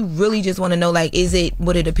then you really just want to know, like, is it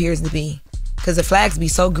what it appears to be? Because the flags be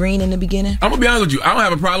so green in the beginning. I'm gonna be honest with you. I don't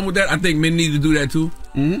have a problem with that. I think men need to do that too.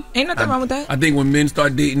 Ain't nothing wrong with that. I think when men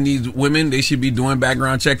start dating these women, they should be doing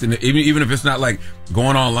background checks, and even if it's not like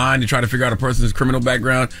going online to try to figure out a person's criminal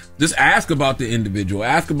background, just ask about the individual.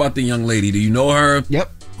 Ask about the young lady. Do you know her? Yep.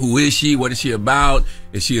 Who is she? What is she about?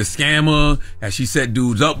 Is she a scammer? Has she set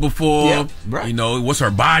dudes up before? Yeah, right. You know, what's her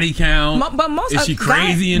body count? Is she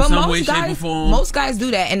crazy in some way, shape, or form? Most guys do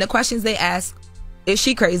that, and the questions they ask: is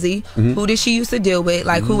she crazy? Who did she used to deal with?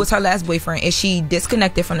 Like, who was her last boyfriend? Is she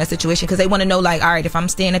disconnected from that situation? Because they want to know, like, all right, if I'm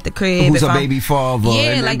staying at the crib, who's a baby father?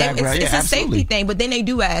 Yeah, like it's a safety thing. But then they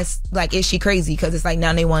do ask, like, is she crazy? Because it's like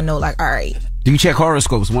now they want to know, like, all right. Do you check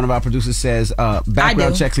horoscopes? One of our producers says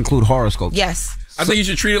background checks include horoscopes. Yes. I think you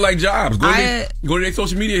should treat it like jobs. Go to their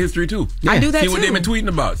social media history too. I do that too. See what they've been tweeting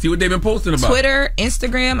about. See what they've been posting about. Twitter,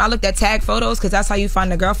 Instagram. I looked at tag photos because that's how you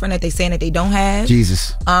find a girlfriend that they saying that they don't have.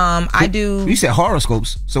 Jesus. I do. You said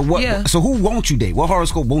horoscopes. So what? Yeah. So who won't you date? What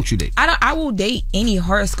horoscope won't you date? I will date any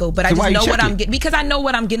horoscope, but I just know what I'm getting because I know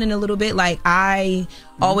what I'm getting a little bit. Like I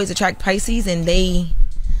always attract Pisces, and they.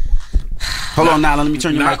 Hold on, Nyla. Let me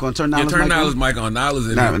turn your mic on. Turn Nyla's mic on. Nyla's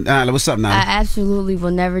in here. Nyla, what's up, Nyla? I absolutely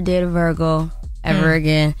will never date a Virgo ever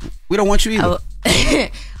again. We don't want you either.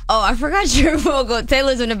 I forgot your Virgo.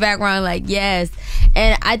 Taylor's in the background, like, yes.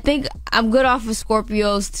 And I think I'm good off of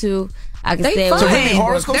Scorpios too. I can stay away. So really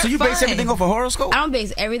horoscopes? So you base everything off of horoscopes? I don't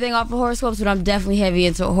base everything off of horoscopes, but I'm definitely heavy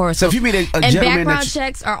into horoscopes. So if you meet a and gentleman background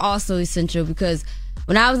checks are also essential because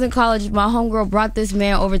when I was in college, my homegirl brought this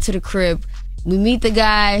man over to the crib. We meet the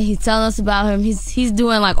guy. He's telling us about him. He's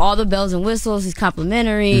doing like all the bells and whistles. He's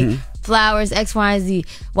complimentary, flowers, X, Y, and Z.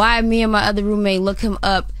 Why me and my other roommate look him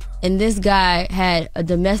up, and this guy had a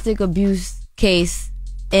domestic abuse case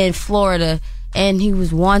in Florida, and he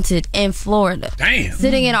was wanted in Florida. Damn.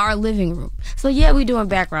 Sitting in our living room. So yeah, we doing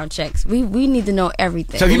background checks. We need to know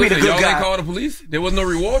everything. So if you made a good y'all guy, ain't call the police? There was no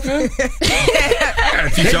reward for him? I gotta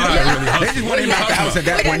teach y'all how to really hustle. They just want him out the house at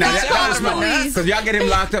that point. Now that was smart. Because y'all get him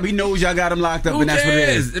locked up. He knows y'all got him locked up, and that's what it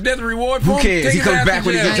is. If there's a reward for him, who cares? He comes back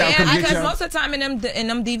when he gets out. Because most of the time in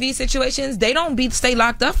them DV situations, they don't stay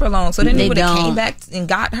locked up for long. So then they would have came back and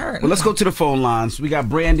got hurt. Well, let's go to the phone lines. We got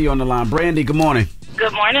Brandy on the line. Brandy, good morning.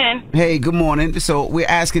 Good morning. Hey, good morning. So we're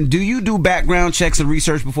asking, do you do background checks and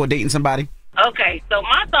research before dating somebody? Okay, so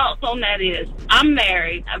my thoughts on that is, I'm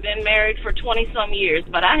married. I've been married for 20-some years,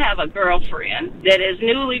 but I have a girlfriend that is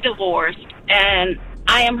newly divorced, and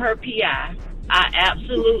I am her PI.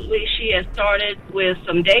 She has started with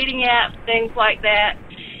some dating apps, things like that,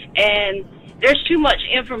 and there's too much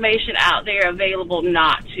information out there available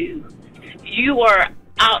not to. You are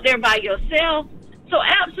out there by yourself, so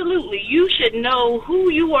absolutely, you should know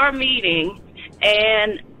who you are meeting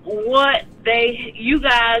and what you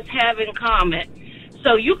guys have in common.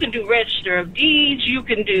 So you can do register of deeds.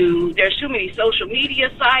 There's too many social media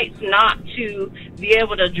sites not to be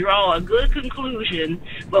able to draw a good conclusion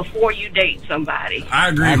before you date somebody. I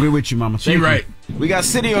agree with you, Mama. She's right. We got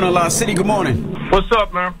City on the line. City, good morning. What's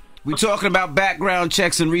up, man? We talking about background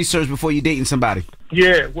checks and research before you dating somebody.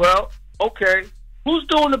 Yeah, well, okay. Who's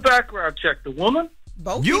doing the background check? The woman?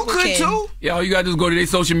 Both you could too. Yeah, all you gotta do is go to their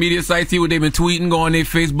social media site, see what they've been tweeting, go on their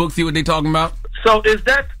Facebook, see what they talking about. So is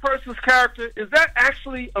that the person's character? Is that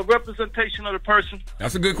actually a representation of the person?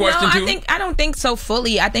 That's a good question, too. I don't think so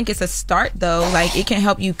fully. I think it's a start, though. Like, it can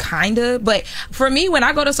help you kind of. But for me, when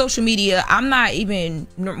I go to social media, I'm not even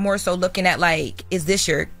more so looking at, like, is this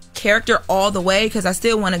your character all the way? Because I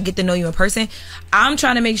still want to get to know you in person. I'm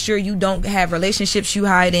trying to make sure you don't have relationships you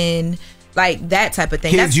hide in, like that type of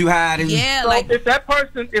thing. Kids you hiding. Yeah, so like if that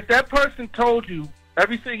person told you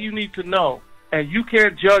everything you need to know, and you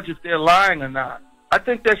can't judge if they're lying or not, I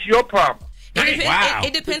think that's your problem.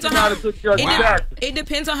 It depends on how it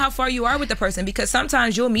depends on how far you are with the person, because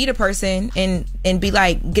sometimes you'll meet a person and be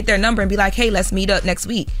like, get their number and be like, hey, let's meet up next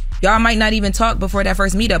week. Y'all might not even talk before that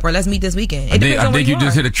first meetup, or let's meet this weekend. I think you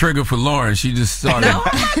just hit a trigger for Lauren. She just started. No,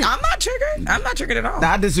 I'm not triggered. I'm not triggered at all.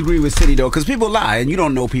 Now, I disagree with City though, because people lie and you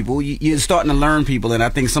don't know people. You're starting to learn people, and I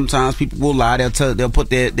think sometimes people will lie. They'll put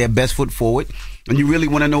their best foot forward. And you really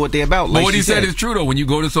want to know what they're about. But what he said is true, though. When you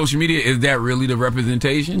go to social media, is that really the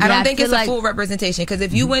representation? I don't think it's a full representation, because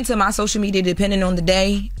if you went to my social media, depending on the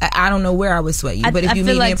day, I don't know where I would sweat you. But if you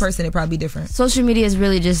meet me in person, it'd probably be different. Social media is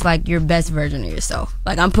really just like your best version of yourself.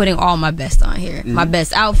 Like, I'm putting all my best on here. My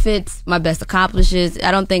best outfits, my best accomplishments. I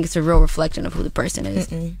don't think it's a real reflection of who the person is.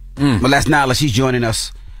 Well, that's Nyla. She's joining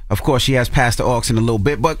us. Of course, she has passed the aux in a little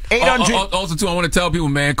bit, but 800. Also, too, I want to tell people,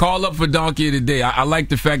 man, call up for Donkey of the Day. I like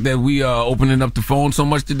the fact that we opening up the phone so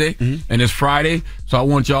much today, and it's Friday, so I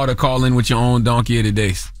want y'all to call in with your own Donkey of the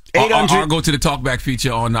Days. 800. Or go to the Talkback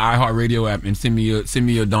feature on the iHeartRadio app and send me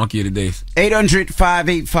your Donkey of the Days.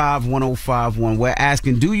 800-585-1051. We're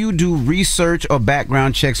asking, do you do research or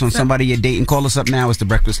background checks on somebody you're dating? Call us up now. It's the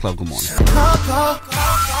Breakfast Club. Good morning.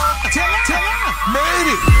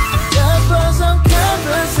 Made it.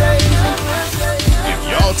 If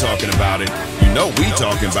y'all talking about it, you know we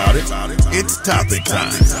talking about it. It's topic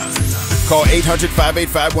time. Call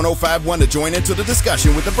 800-585-1051 to join into the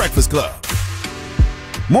discussion with the Breakfast Club.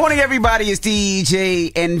 Morning, everybody. It's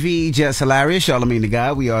DJ NV, Jess Hilarious, Charlamagne the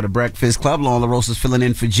Guy. We are the Breakfast Club. Lauren LaRosa is filling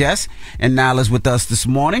in for Jess, and Nyla's with us this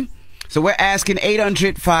morning. So we're asking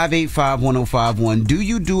 800-585-1051. Do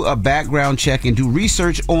you do a background check and do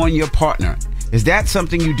research on your partner? Is that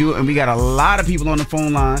something you do? And we got a lot of people on the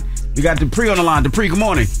phone line. We got Dupree on the line. Dupree, good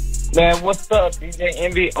morning. Man, what's up? DJ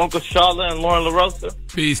Envy, Uncle Charlotte, and Lauren LaRosa.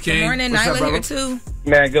 Peace, King. Good morning. Nyla here, too.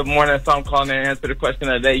 Man, good morning. So I'm calling in to answer the question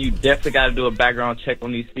of the day. You definitely got to do a background check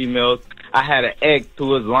on these females. I had an ex who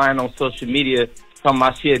was lying on social media talking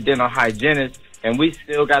about she a dental hygienist, and we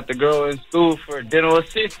still got the girl in school for a dental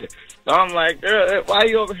assistant. So I'm like, girl, why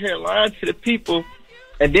you over here lying to the people?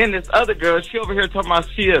 And then this other girl, she over here talking about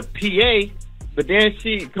she a PA, but then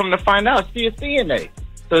she come to find out she a CNA.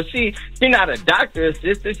 So she not a doctor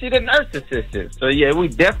assistant, she the nurse assistant. So yeah, we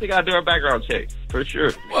definitely gotta do our background check for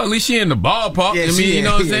sure. Well, at least she in the ballpark. Yeah, I mean, you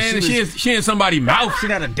know what I'm saying? She in somebody's mouth. She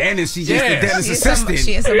not a dentist. She's just a dentist assistant.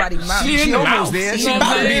 She in somebody's mouth. She in the almost there. She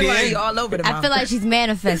about to be there. All over the mouth. I feel like she's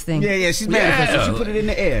manifesting. Yeah, she's manifesting. She put it in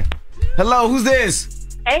the air. Hello, who's this?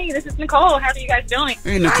 Hey, this is Nicole. How are you guys doing?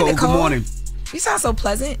 Hey, Nicole. Hi, Nicole. Good morning. You sound so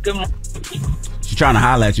pleasant. Good morning. She's trying to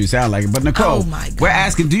holler at you. Sound like it. But Nicole, Oh, my God. we're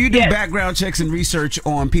asking, do you do background checks and research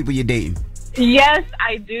on people you're dating? Yes,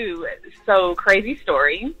 I do. So, crazy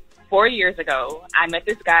story. 4 years ago, I met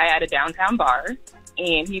this guy at a downtown bar,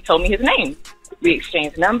 and he told me his name. We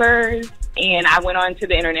exchanged numbers, and I went on to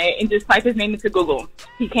the internet and just typed his name into Google.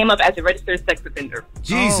 He came up as a registered sex offender.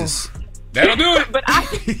 Jesus. That'll do it.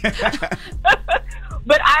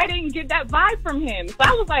 But I didn't get that vibe from him. So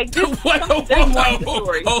I was like, this is Wait, something more to the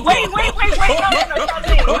story. Wait. No.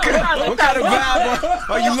 What kind of vibe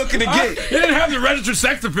are you looking to get? You didn't have the registered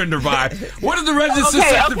sex offender vibe. What is the registered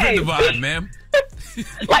sex offender vibe, ma'am?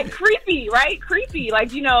 Like creepy, right? Creepy.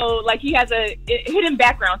 Like, you know, like he has a hidden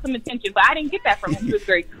background, some intention. But I didn't get that from him. He was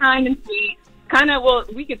very kind and sweet. Kind of, well,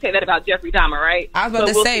 we could say that about Jeffrey Dahmer, right? I was about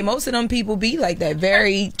to say, most of them people be like that,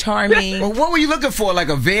 very charming. Well, what were you looking for? Like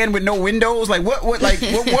a van with no windows? Like what would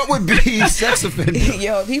be sex offender?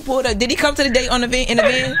 Yo, he pulled up. Did he come to the date on the van in the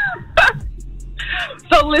van?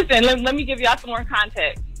 So listen, let me give y'all some more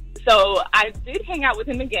context. So I did hang out with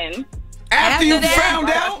him again. After you found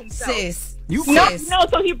out? Sis. No,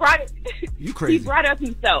 so he brought it. You crazy. He brought up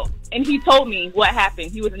himself, and he told me what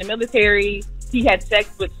happened. He was in the military. he had sex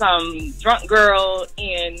with some drunk girl,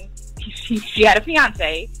 and she had a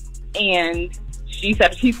fiance, and she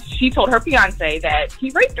said she told her fiance that he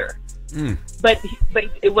raped her. But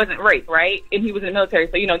it wasn't rape, right? And he was in the military,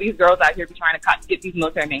 so these girls out here be trying to get these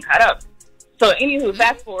military men caught up. So, anywho,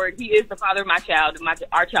 fast forward, he is the father of my child, and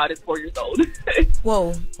our child is 4 years old.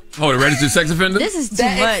 Whoa. Oh, the registered sex offender? This is too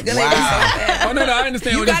much. Wow. Oh, no, I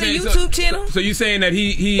understand what you're saying. You got a YouTube channel? So you're saying that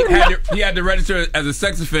he had to register as a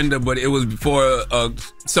sex offender, but it was for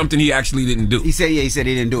something he actually didn't do. He said he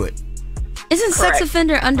didn't do it. Isn't sex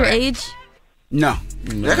offender underage? No.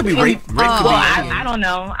 That could be rape. I don't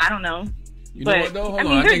know. You know what, though? Hold on.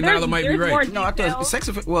 I think Nyla might be right. No, I thought sex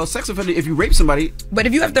offender, if you rape somebody. But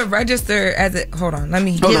if you have to register as a... Hold on, let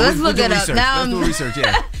me... let's look it up now. Let's do research,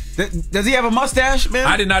 yeah. Does he have a mustache, man?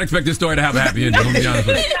 I did not expect this story to have a happy ending. I'm gonna be honest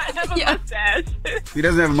with you. He doesn't have a mustache. He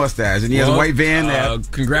doesn't have a mustache, and he has a white van.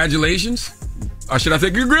 Congratulations. Or should I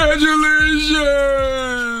say congratulations? You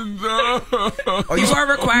are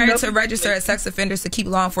required to register as sex offenders to keep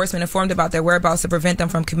law enforcement informed about their whereabouts to prevent them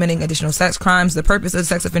from committing additional sex crimes. The purpose of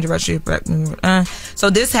sex offender registry. So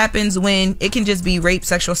this happens when it can just be rape,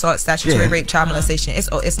 sexual assault, statutory rape, child molestation.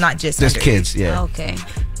 It's not just kids. Yeah. Okay.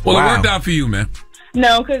 Well, it worked out for you, man.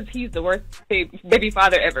 No, because he's the worst baby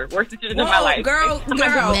father ever. Worst decision of my life. Girl,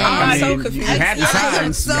 I'm so confused. You had the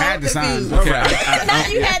signs. You had the signs. Okay, Now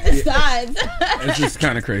you had the signs. It's just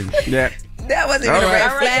kind of crazy. Yeah. That wasn't even a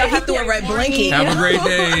red flag. He threw a red blanket. Have a great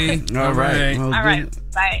day. All right. All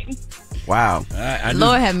right. Bye. Wow.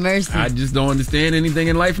 Lord have mercy. I just don't understand anything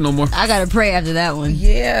in life no more. I gotta pray after that one.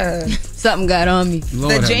 Yeah. Something got on me.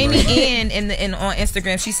 Lord the Jamie Ann on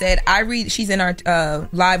Instagram, she said, she's in our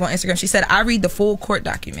live on Instagram. She said, I read the full court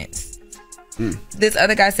documents. This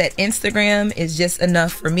other guy said, Instagram is just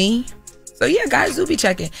enough for me. So yeah, guys do be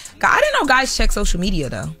checking. I didn't know guys check social media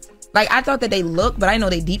though. Like I thought that they look, but I know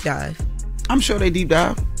they deep dive. I'm sure they deep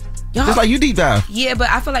dive. Just like you deep dive. Yeah, but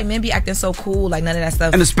I feel like men be acting so cool, like none of that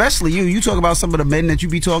stuff. And especially you talk about some of the men that you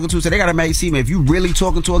be talking to, so they gotta make seem if you really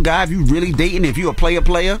talking to a guy, if you really dating, if you a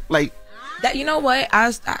player, like that. You know what?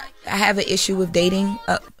 I have an issue with dating.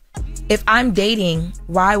 If I'm dating,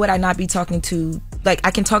 why would I not be talking to, like,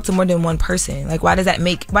 I can talk to more than one person? Like, why is that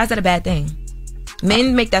a bad thing?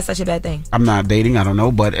 Men make that such a bad thing. I'm not dating, I don't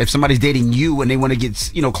know, but if somebody's dating you and they want to get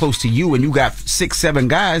close to you and you got 6, 7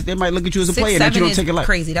 guys, they might look at you as a player and you don't take it like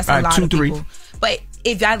crazy. That's a lot of people. But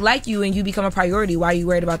if I like you and you become a priority, why are you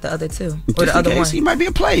worried about the other two or the other one? You might be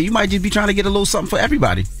a player. You might just be trying to get a little something for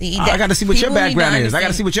everybody. I got to see what your background is. I got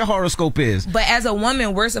to see what your horoscope is. But as a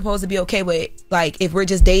woman, we're supposed to be okay with, like, if we're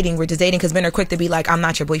just dating because men are quick to be like, I'm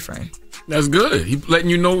not your boyfriend. That's good. He's letting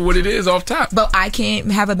you know what it is off top. But I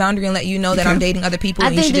can't have a boundary and let you know that I'm dating other people.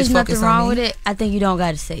 I think there's nothing wrong with it. I think you don't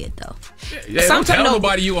got to say it though. Yeah, don't tell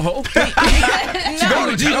nobody you a hoe. She going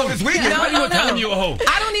to Gino this weekend. Why you telling you a hoe?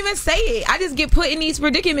 I don't even say it. I just get put in these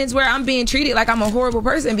predicaments where I'm being treated like I'm a horrible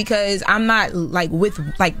person because I'm not with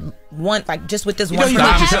just with this one person.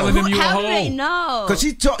 Stop telling them you a hoe. No, because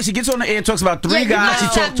she gets on the air and talks about 3 guys she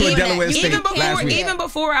talked to in Delaware State last week. Even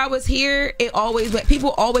before I was here,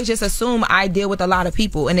 people always just assume I deal with a lot of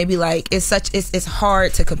people, and they be like, it's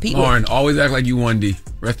hard to compete with. Lauren, always act like you 1D.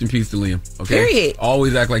 Rest in peace to Liam. Okay. Period.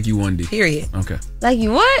 Always act like you 1D. Period. Okay. Like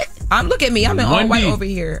you what? Look at me. I'm an all white over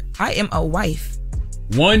here. I am a wife.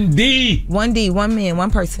 1D. 1D. One man.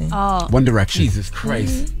 One person. Oh. One Direction. Jesus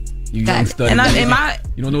Christ. You young stud.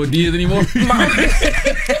 You don't know what D is anymore?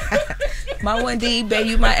 My 1D, babe,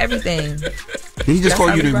 you my everything. He just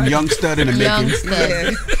called you the young stud in the making. Young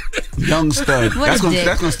stud. Young stud. That's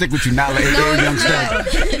gonna stick with you now, young stud.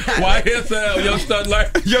 YSL, young stud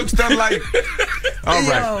life. Young stud life. All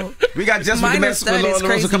right. We got Jess With The Mess with Laura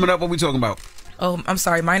LaRosa coming up. What we talking about? Oh, I'm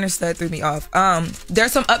sorry. Minor stud threw me off.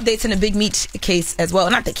 There's some updates in the Big Meech case as well.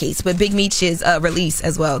 Not the case, but Big Meech's release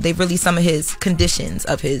as well. They've released some of his conditions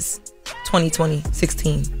of his 2026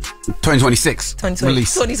 release.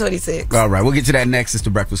 2026. All right, we'll get to that next. It's the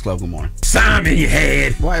Breakfast Club. Good morning. Simon, your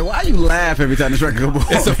head. Why you laugh every time this record goes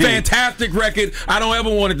on? It's a fantastic record. I don't ever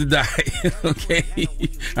want it to die. Okay.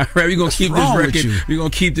 All right, we're gonna keep this record. We're gonna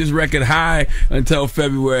keep this record high until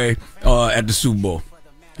February at the Super Bowl.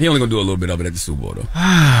 He only gonna do a little bit of it at the Super Bowl,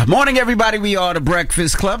 though. Morning, everybody. We are the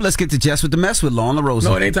Breakfast Club. Let's get to Jess With The Mess with Laura LaRosa.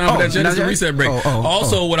 No, it ain't time for that. It's a reset break.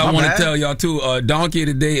 Also, what I want to tell y'all, too, Donkey of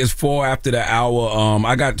the Day is 4 after the hour.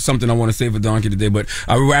 I got something I want to say for Donkey of the Day, but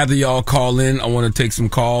I'd rather y'all call in. I want to take some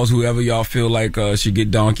calls. Whoever y'all feel like should get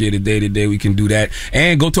Donkey of the Day today, we can do that.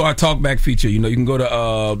 And go to our Talkback feature. You know, you can go to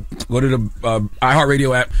the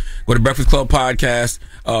iHeartRadio app, go to Breakfast Club Podcast,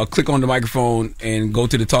 click on the microphone, and go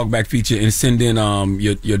to the Talkback feature and send in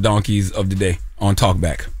your donkeys of the day on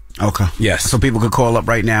Talkback. Okay. Yes. So people could call up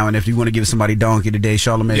right now, and if you want to give somebody donkey today,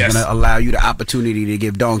 Charlamagne is going to allow you the opportunity to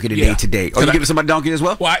give donkey today. Are you giving somebody donkey as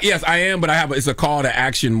well? Well, yes, I am, but it's a call to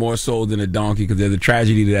action more so than a donkey because there's a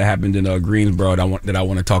tragedy that happened in Greensboro that I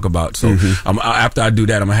want to talk about. So after I do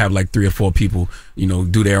that, I'm going to have like 3 or 4 people,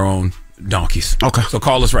 do their own donkeys. Okay. So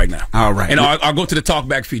call us right now. All right. And I'll go to the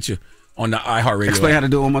talkback feature on the iHeartRadio Explain app. how to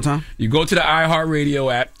do it one more time. You go to the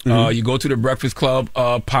iHeartRadio app. You go to the Breakfast Club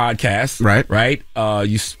podcast. Right. Go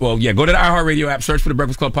to the iHeartRadio app. Search for the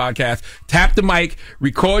Breakfast Club podcast. Tap the mic.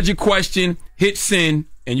 Record your question. Hit send.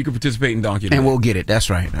 And you can participate in Donkey. And we'll get it.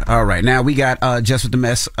 That's right. All right. Now we got Jess with the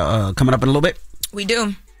Mess coming up in a little bit. We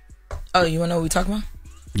do. Oh, you want to know what we're talking about?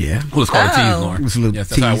 Yeah. Well, let's call it tease, Lauren. Yes,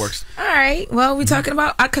 that's how it works. All right. Well, we're talking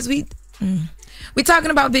about because we're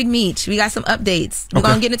talking about Big Meech. We got some updates. We're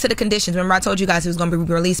going to get into the conditions. Remember, I told you guys it was going to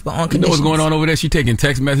be released, but on conditions. You know what's going on over there? She taking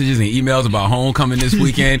text messages and emails about homecoming this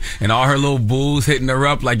weekend, and all her little bulls hitting her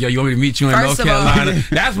up like, yo, you want me to meet you in North Carolina?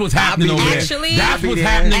 That's what's happening over there. That's what's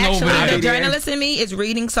happening over there. The journalist in me is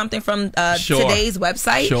reading something from today's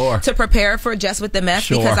website to prepare for Jess with the Mess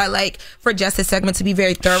because I like for Jess's segment to be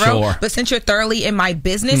very thorough. But since you're thoroughly in my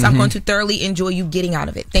business, I'm going to thoroughly enjoy you getting out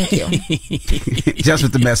of it. Thank you. Jess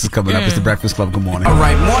with the Mess is coming up. It's the Breakfast Club. Good morning. All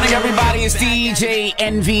right, morning everybody. It's DJ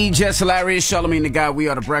NV, Jess Hilarious, Charlamagne the Guy. We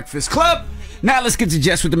are the Breakfast Club. Now let's get to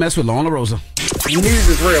Jess with the Mess with Lauren LaRosa. News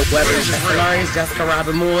is real, whether it's Jess Hilarious, Jessica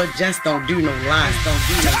Robin Moore, just don't do no lies,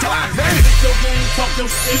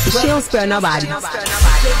 She don't spare nobody.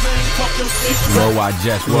 Worldwide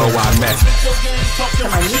Jess, worldwide Mess.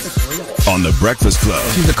 On the Breakfast Club.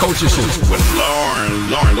 She's the coach of shoes. With Lauren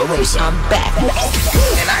LaRosa. I'm back.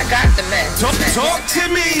 And I got the mess. Talk to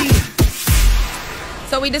me.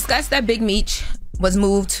 So we discussed that Big Meech was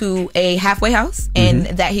moved to a halfway house and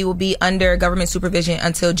that he will be under government supervision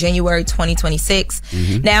until January 2026.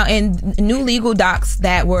 Now, in new legal docs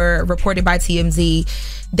that were reported by TMZ,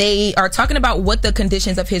 they are talking about what the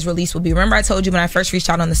conditions of his release will be. Remember I told you when I first reached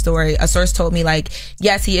out on the story, a source told me like,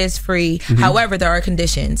 yes, he is free. However, there are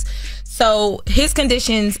conditions. So his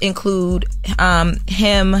conditions include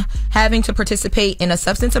him having to participate in a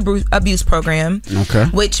substance abuse program,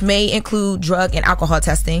 which may include drug and alcohol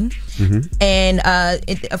testing. And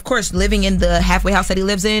of course, living in the halfway house that he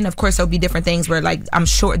lives in, of course, there'll be different things where like, I'm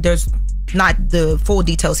sure there's not the full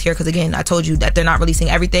details here because again I told you that they're not releasing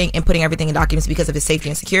everything and putting everything in documents because of his safety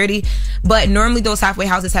and security, but normally those halfway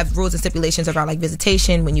houses have rules and stipulations around like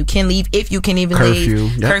visitation, when you can leave, if you can even leave,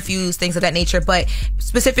 curfews, things of that nature. But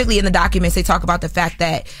specifically in the documents they talk about the fact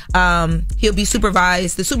that he'll be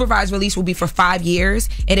supervised. The supervised release will be for 5 years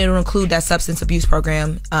and it'll include that substance abuse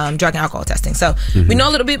program, drug and alcohol testing. So we know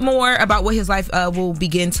a little bit more about what his life will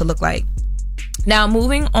begin to look like. Now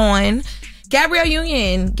moving on, Gabrielle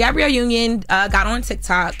Union got on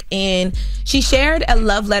TikTok and she shared a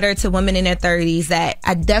love letter to women in their 30s that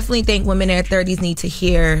I definitely think women in their 30s need to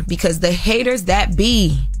hear, because the haters that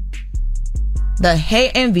be, the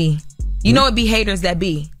hate envy, you know it be haters that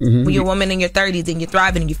be when you're a woman in your 30s and you're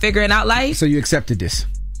thriving and you're figuring out life. So you accepted this?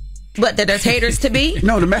 But that there's haters to be?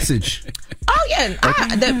 No, the message. Oh yeah,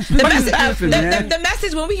 the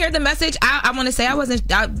message. When we hear the message, I want to say I wasn't.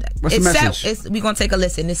 What's the message? We're gonna take a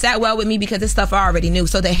listen. It sat well with me because this stuff I already knew.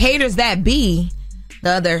 So the haters that be,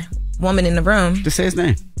 the other woman in the room. Just say his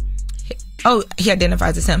name. Oh, he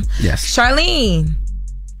identifies as him. Yes, Charlene.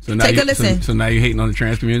 So now take a listen. So now you're hating on the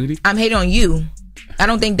trans community? I'm hating on you. I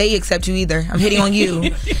don't think they accept you either. I'm hating on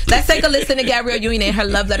you. Let's take a listen to Gabrielle Union and her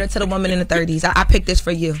love letter to the woman in the 30s. I picked this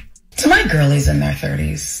for you. To my girlies in their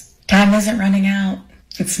 30s, time isn't running out.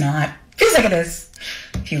 It's not. Feels like it is.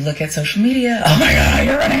 If you look at social media, oh my God,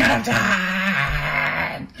 you're running out of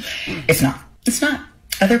time. It's not. It's not.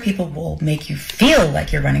 Other people will make you feel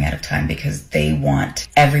like you're running out of time because they want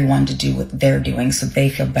everyone to do what they're doing so they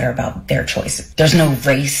feel better about their choices. There's no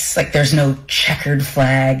race, like there's no checkered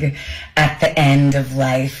flag at the end of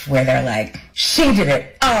life where they're like, she did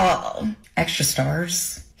it all. Extra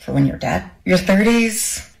stars for when you're dead. Your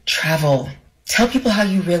 30s. Travel. Tell people how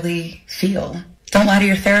you really feel. Don't lie to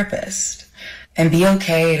your therapist. And be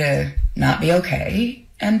okay to not be okay.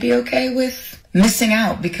 And be okay with missing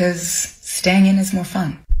out because staying in is more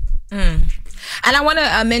fun. And I want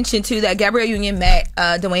to mention, too, that Gabrielle Union met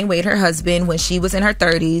Dwayne Wade, her husband, when she was in her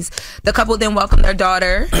 30s. The couple then welcomed their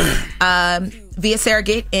daughter via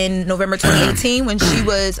surrogate in November 2018 when she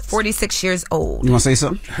was 46 years old. You want to say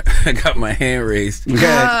something? I got my hand raised. Go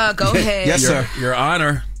ahead. Yes, sir. Your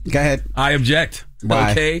Honor. Go ahead. I object.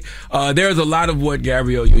 Why? Okay. There's a lot of what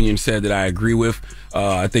Gabrielle Union said that I agree with.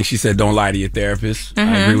 I think she said, don't lie to your therapist.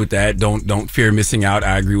 I agree with that. Don't fear missing out.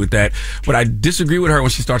 I agree with that. But I disagree with her when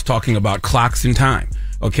she starts talking about clocks and time.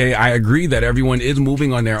 Okay, I agree that everyone is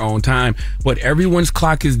moving on their own time, but everyone's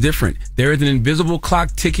clock is different. There is an invisible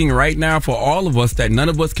clock ticking right now for all of us that none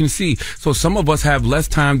of us can see. So some of us have less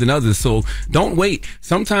time than others. So don't wait.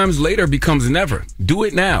 Sometimes later becomes never. Do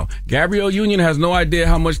it now. Gabrielle Union has no idea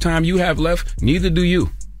how much time you have left. Neither do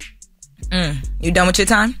you. You done with your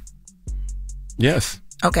time? Yes.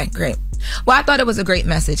 Okay, great. Well, I thought it was a great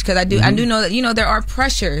message because I do know that, you know, there are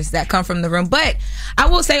pressures that come from the room. But I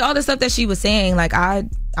will say all the stuff that she was saying, like I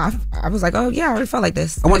was like, oh yeah, I already felt like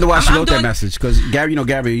this. I wonder why she wrote that message, because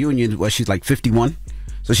Gabrielle Union, she's like 51,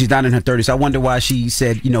 so she's not in her 30s. So I wonder why she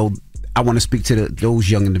said, you know, I want to speak to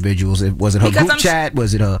those young individuals. Was it her group chat?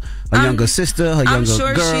 Was it her younger sister, her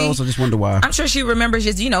younger girls? I just wonder why. I'm sure she remembers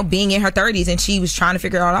just, you know, being in her 30s and she was trying to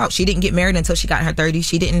figure it all out. She didn't get married until she got in her 30s.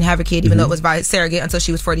 She didn't have a kid, even though it was by surrogate, until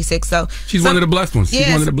she was 46. So she's one of the blessed ones. She's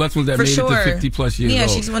one of the blessed ones that made it to 50 plus years old. Yeah,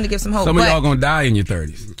 she's one to give some hope. Some of y'all gonna die in your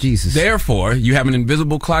 30s. Jesus. Therefore, you have an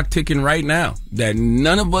invisible clock ticking right now that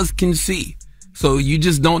none of us can see. So you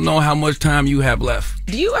just don't know how much time you have left.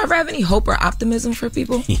 Do you ever have any hope or optimism for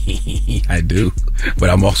people? I do. But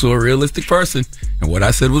I'm also a realistic person. And what I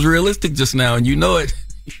said was realistic just now, and you know it.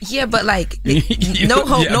 Yeah, but like, no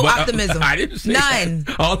hope, no optimism. I didn't say none.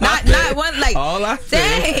 That. Not one, like, all I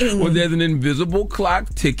said was there's an invisible clock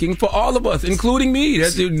ticking for all of us, including me.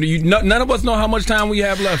 None of us know how much time we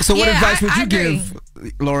have left. So what advice would you give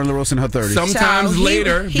Lauren LaRosa in her 30s? Sometimes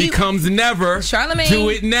later becomes never. Charlamagne, do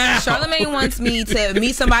it now. Charlamagne wants me to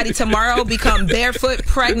meet somebody tomorrow, become barefoot,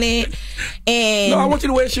 pregnant, and... No, I want you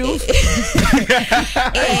to wear shoes.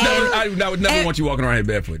 I would never want you walking around here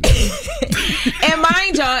barefoot. And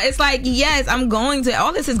mind y'all, it's like, yes, I'm going to...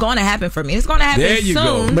 All this is going to happen for me. It's going to happen soon. There you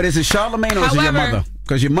go. But is it Charlamagne or is it your mother?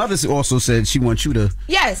 Because your mother also said she wants you to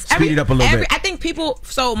speed it up a little bit. I think people...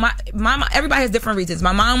 So my everybody has different reasons.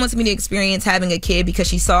 My mom wants me to experience having a kid because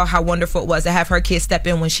she saw how wonderful it was to have her kid step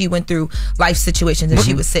in when she went through life situations and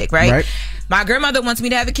she was sick, right? My grandmother wants me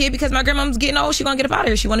to have a kid because my grandmom's getting old. She's going to get up out of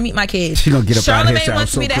here. She want to meet my kids. She going to get up out of here. Charlamagne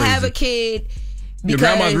wants me to have a kid... Your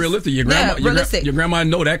grandma's realistic. Your grandma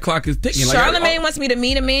know that clock is ticking. Charlamagne wants me to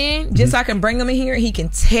meet a man just so I can bring him in here and he can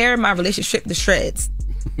tear my relationship to shreds.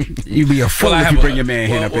 You be a fool if you bring your man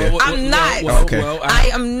here up here. I'm not.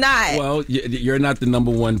 I am not. Well, you're not the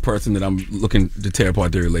number one person that I'm looking to tear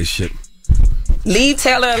apart their relationship. Leave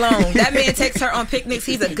Taylor alone. That man takes her on picnics.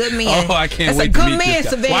 He's a good man. Oh, I can't wait to meet man,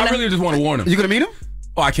 this guy. Well, I really just want to warn him. You gonna meet him?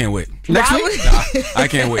 Oh, I can't wait. Next week? I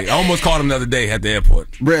can't wait. I almost called him the other day at the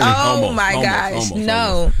airport. Really? Oh my gosh.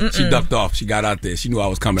 No. She ducked off. She got out there. She knew I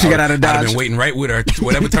was coming. She got out of Dodge. I'd have been waiting right with her.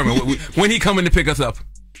 Whatever time. When he coming to pick us up,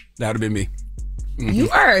 that would have been me. You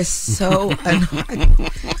are so annoying.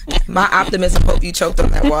 My optimism hope you choked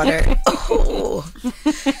on that water. Oh.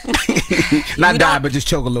 Not die, but just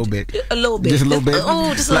choke a little bit. A little bit. Just a little bit.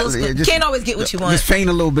 Oh, just a little bit. Can't always get what you want. Just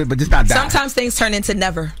faint a little bit, but just not die. Sometimes things turn into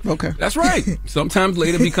never. Okay. That's right. Sometimes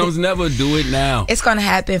later becomes never. Do it now. It's going to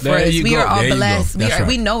happen for us. We are all blessed.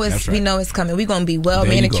 We know it's coming. We're going to be well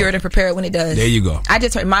manicured and prepared when it does. There you go. I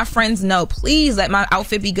just heard my friends know, please let my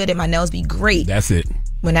outfit be good and my nails be great. That's it.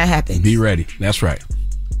 When that happens. Be ready. That's right.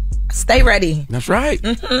 Stay ready. That's right.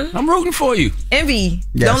 I'm rooting for you. Envy.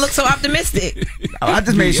 Yes. Don't look so optimistic. I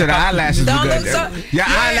just made sure the eyelashes were good. Your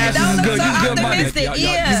eyelashes is good. You good money.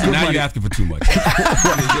 Now you're asking for too much.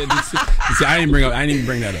 See, I didn't even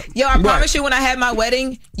bring that up. Yo, I promise you, when I have my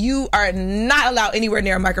wedding, you are not allowed anywhere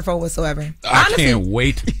near a microphone whatsoever. I can't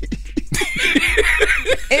wait.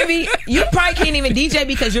 Envy, you probably can't even DJ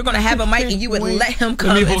because you're going to have a mic and you would let him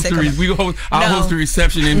come. I'll host the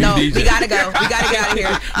reception and DJ. We gotta go. We gotta get out of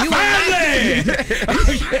here.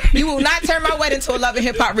 You will not turn my wedding to a Love and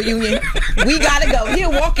Hip Hop reunion. We gotta go.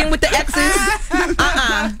 He'll walk in with the X's.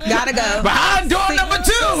 Gotta go. Behind door number 2.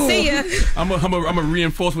 See ya. I'm gonna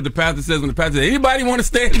reinforce what the pastor says when the pastor says, anybody want to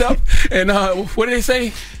stand up? And what do they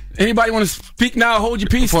say? Anybody want to speak now? Hold your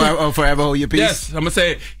peace. Forever hold your peace. Yes, I'm gonna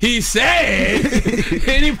say it. He said,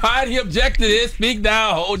 anybody object to this? Speak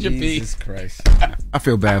now. Hold your peace. Jesus Christ. I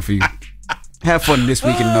feel bad for you. Have fun this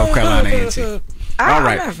week in North Carolina, Auntie. All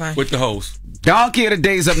right, with the host. Donkey of the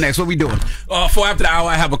Day's up next. What we doing? For after the hour,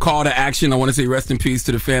 I have a call to action. I want to say rest in peace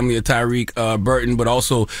to the family of Tyreek Burton, but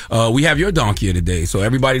also we have your Donkey of the Day. So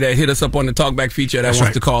everybody that hit us up on the Talkback feature that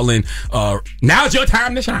wants to call in, now's your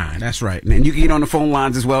time to shine. That's right. And you can get on the phone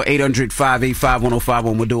lines as well,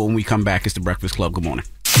 800-585-1051. We'll do it when we come back. It's The Breakfast Club. Good morning.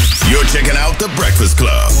 You're checking out The Breakfast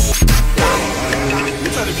Club.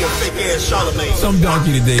 Some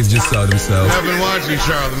donkey todays just saw themselves. I've been watching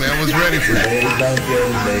Charlamagne. I was ready for it.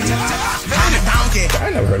 I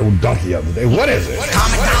never heard of a donkey of the day. What is it?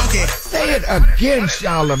 I'm a donkey. Say it again,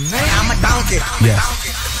 Charlamagne. I'm a donkey. Yes,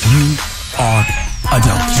 you are a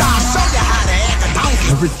donkey. I'll show you how to act a donkey.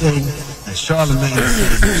 Everything that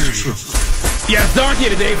Charlamagne says is true. Yes, Donkey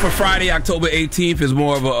today for Friday, October 18th is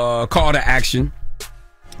more of a call to action.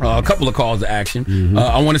 A couple of calls to action.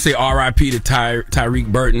 I want to say R.I.P. to Tyreek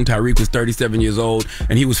Burton. Tyreek was 37 years old,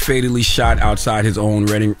 and he was fatally shot outside his own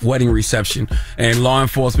wedding reception. And law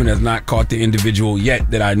enforcement has not caught the individual yet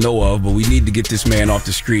that I know of, but we need to get this man off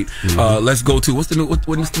the street. Let's go to, what's the new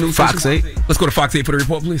Fox 8. Let's go to Fox 8 for the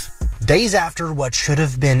report, please. Days after what should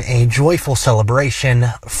have been a joyful celebration,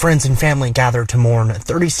 friends and family gathered to mourn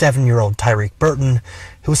 37-year-old Tyreek Burton,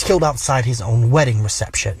 who was killed outside his own wedding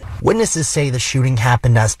reception. Witnesses say the shooting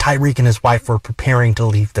happened as Tyreek and his wife were preparing to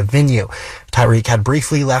leave the venue. Tyreek had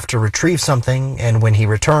briefly left to retrieve something, and when he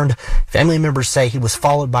returned, family members say he was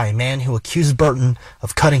followed by a man who accused Burton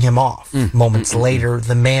of cutting him off. Moments later,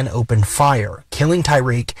 the man opened fire, killing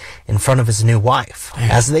Tyreek in front of his new wife.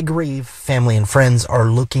 As they grieve, family and friends are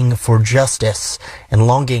looking for justice and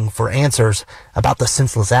longing for answers about the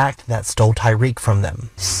senseless act that stole Tyreek from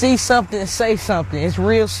them. See something, say something. It's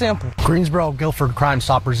real simple. Greensboro Guilford Crime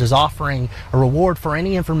Stoppers is offering a reward for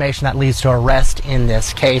any information that leads to arrest in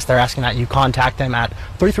this case. They're asking that you contact them at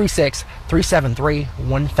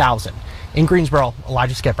 336-373-1000. In Greensboro,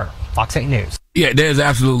 Elijah Skipper, Fox 8 News. Yeah, there's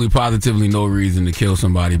absolutely positively no reason to kill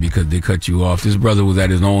somebody because they cut you off. This brother was at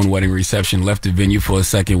his own wedding reception, left the venue for a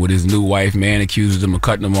second with his new wife. Man accused him of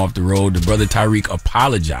cutting him off the road. The brother Tyreek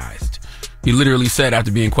apologized. He literally said,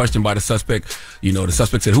 after being questioned by the suspect, the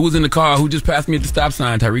suspect said, "Who was in the car? Who just passed me at the stop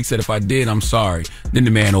sign?" Tyreek said, "If I did, I'm sorry." Then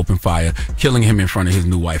the man opened fire, killing him in front of his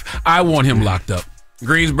new wife. I want him locked up.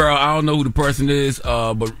 Greensboro, I don't know who the person is,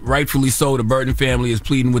 but rightfully so, the Burton family is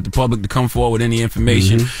pleading with the public to come forward with any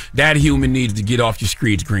information. That human needs to get off your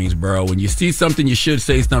streets, Greensboro. When you see something, you should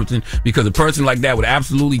say something, because a person like that would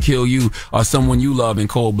absolutely kill you or someone you love in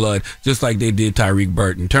cold blood, just like they did Tyreek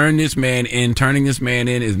Burton. Turning this man in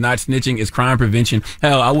is not snitching, it's crime prevention.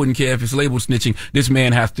 Hell, I wouldn't care if it's labeled snitching. This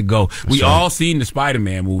man has to go. We all seen the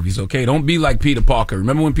Spider-Man movies, okay? Don't be like Peter Parker.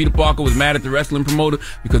 Remember when Peter Parker was mad at the wrestling promoter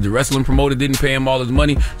because the wrestling promoter didn't pay him all his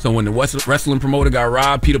money? So when the wrestling promoter got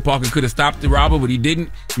robbed, Peter Parker could have stopped the robber, but he didn't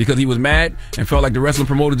because he was mad and felt like the wrestling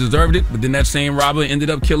promoter deserved it. But then that same robber ended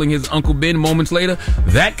up killing his Uncle Ben moments later.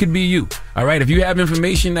 That could be you. All right. If you have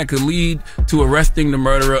information that could lead to arresting the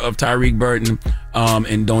murderer of Tyreek Burton,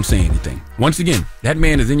 and don't say anything. Once again, that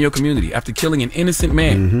man is in your community after killing an innocent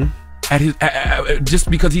man.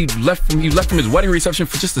 Just because he left from his wedding reception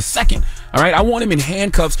for just a second. All right, I want him in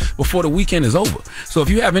handcuffs before the weekend is over. So if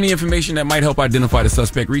you have any information that might help identify the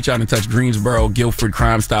suspect, reach out and touch Greensboro Guilford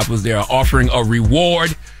Crime Stoppers. They are offering a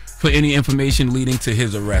reward for any information leading to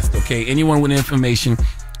his arrest. Okay, anyone with information,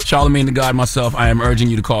 Charlamagne the God, myself, I am urging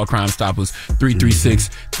you to call Crime Stoppers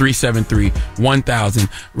 336-373-1000.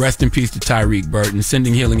 Rest in peace to Tyreek Burton.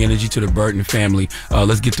 Sending healing energy to the Burton family.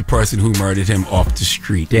 Let's get the person who murdered him off the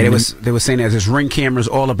street. Yeah, they were saying there's Ring cameras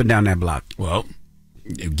all up and down that block. Well,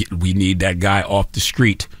 we need that guy off the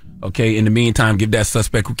street. Okay, in the meantime, give that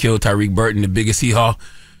suspect who killed Tyreek Burton the biggest hee-haw.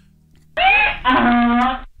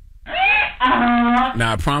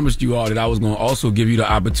 Now, I promised you all that I was going to also give you the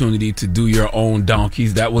opportunity to do your own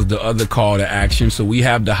donkeys. That was the other call to action. So we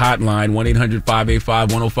have the hotline,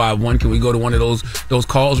 1-800-585-1051. Can we go to one of those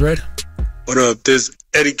calls, Red? What up? This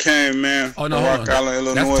Eddie Kane, man. Oh, no, Rock Island,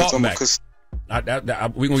 Illinois. That's talkback.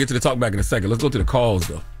 We're going to get to the talkback in a second. Let's go to the calls,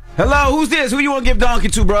 though. Hello, who's this? Who you want to give donkey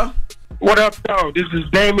to, bro? What up, though? This is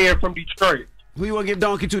Damien from Detroit. Who you want to give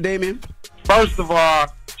donkey to, Damien? First of all,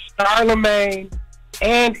 Charlamagne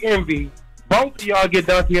and Envy. Both of y'all get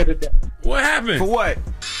donkey of the day. What happened? For what?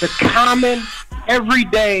 The common,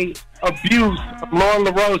 everyday abuse of Lauren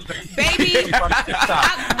LaRose. Baby,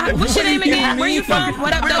 what's your name again? Where you from?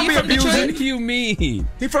 What up, though? You from Detroit? What do you mean?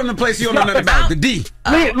 He from the place you don't know nothing about, the D.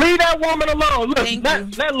 Leave that woman alone. Look,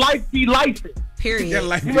 let life be life. Period. You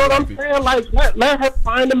know what I'm saying? Like, let her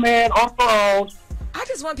find a man on her own. I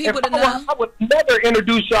just want people to know. I would never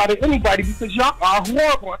introduce y'all to anybody because y'all are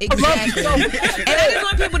horrible. Exactly. And I just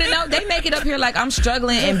want people to know, they make it up here like I'm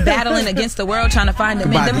struggling and battling against the world trying to find the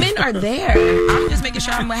men. The men are there. I'm just making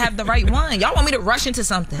sure I'm going to have the right one. Y'all want me to rush into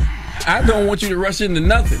something. I don't want you to rush into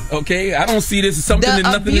nothing, okay? I don't see this as something and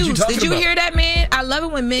nothing that you're talking about. Did you hear that, man? I love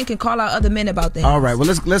it when men can call out other men about things. All right,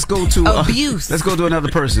 well, let's go to abuse. Let's go to another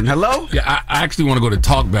person. Hello? Yeah, I actually want to go to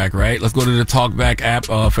Talkback, right? Let's go to the Talkback app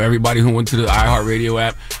for everybody who went to the iHeartRadio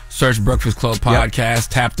app. Search Breakfast Club podcast,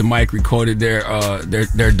 tap the mic, recorded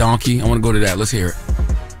their donkey. I want to go to that. Let's hear it.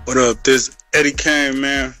 What up? This Eddie Kane,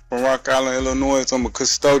 man, from Rock Island, Illinois. I'm a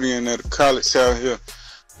custodian at a college out here.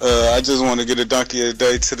 I just want to get a donkey of the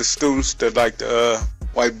day to the students that like the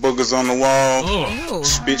white boogers on the wall,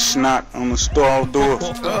 spit snot on the stall door.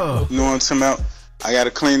 You know what I'm talking about? I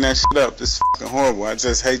gotta clean that shit up. This is fucking horrible. I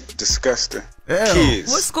just hate disgusting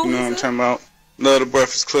kids. What school you know is what I'm that? talking about? Love the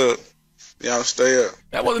Breakfast Club. Y'all stay up.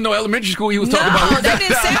 That wasn't no elementary school he was talking about. No, they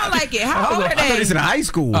didn't sound like it. How old are I thought they? it's in high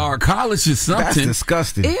school. Or college or something. That's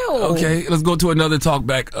disgusting. Ew. Okay, let's go to another talk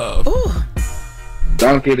back.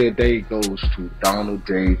 Donkey of the day goes to Donald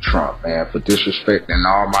J. Trump, man, for disrespecting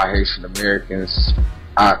all my Haitian Americans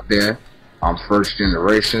out there. I'm first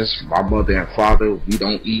generations. My mother and father, we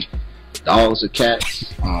don't eat dogs or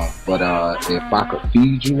cats. But if I could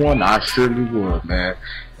feed you one, I surely would, man.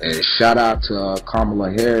 And shout out to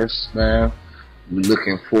Kamala Harris, man. We're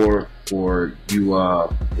looking for you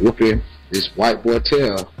whooping this white boy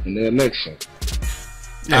tail in the election.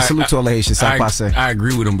 Yeah, salute to all the Haitians. I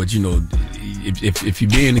agree with him, but you know, if you're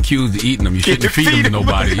being accused of eating them, you shouldn't feed them to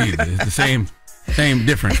nobody either. It's the same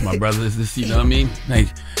difference, my brother. It's this, you know what I mean? Like,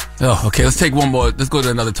 okay, let's take one more. Let's go to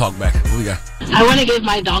another talk back. What we got? I want to give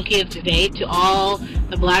my donkey of today to all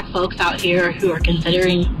the black folks out here who are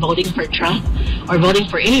considering voting for Trump or voting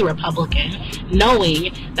for any Republican,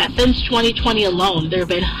 knowing that since 2020 alone, there have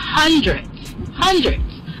been hundreds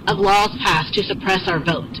of laws passed to suppress our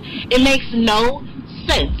vote. It makes no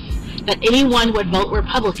sense that anyone would vote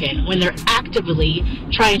Republican when they're actively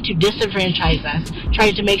trying to disenfranchise us,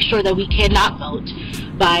 trying to make sure that we cannot vote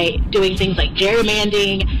by doing things like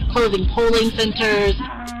gerrymandering, closing polling centers.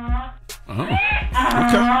 Okay.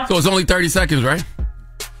 So it's only 30 seconds, right?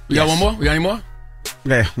 We got one more? We got any more?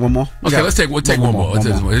 Yeah, one more. Okay, we'll take one more.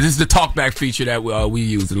 This is the talkback feature that we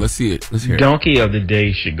use, and let's see it. Let's hear it. Donkey of the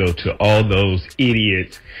day should go to all those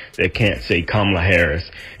idiots that can't say Kamala Harris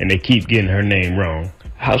and they keep getting her name wrong.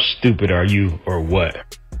 How stupid are you, or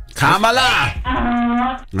what?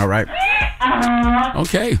 Kamala! All right.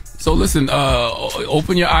 Okay. So listen,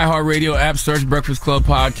 open your iHeartRadio app, search Breakfast Club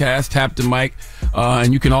Podcast, tap the mic,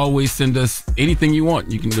 and you can always send us anything you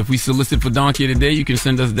want. You can, if we solicit for Donkey today, you can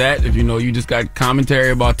send us that. If you just got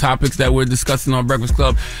commentary about topics that we're discussing on Breakfast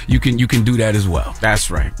Club, you can do that as well.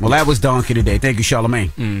 That's right. Well, that was Donkey today. Thank you,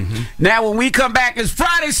 Charlamagne. Mm-hmm. Now, when we come back, it's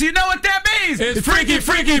Friday, so you know what that means. It's Freaky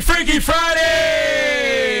Friday!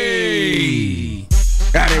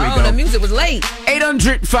 There we go. The music was late.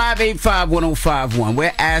 800-585-1051.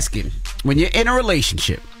 We're asking, when you're in a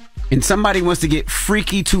relationship and somebody wants to get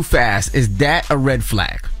freaky too fast, is that a red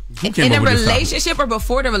flag? In a relationship or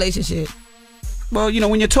before the relationship? Well,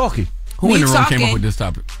 when you're talking. Who in the room came up with this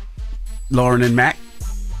topic? Lauren and Mack.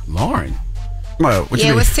 Lauren? Well, what you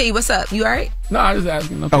mean? What's T? What's up? You all right? No, I was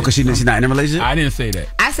asking. Okay. Oh, because she's not in a relationship? I didn't say that.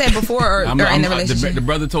 I said before or in the relationship. The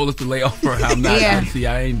brother told us to lay off her. I'm not. Yeah. See,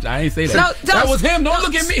 I ain't say that. No, that was him. Don't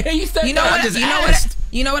look at me. Hey, you said you know that. what?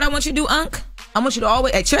 You know what I want you to do, Unc? I want you to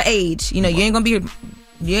always, at your age, you ain't going to be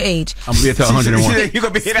your age. I'm going to be here till 101. You're going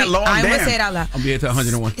to be here that long? I'm going to say it out loud. I'm going to be here till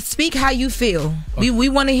 101. Speak how you feel. Okay. We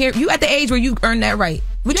want to hear, you at the age where you earned that right.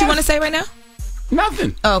 What you want to say right now?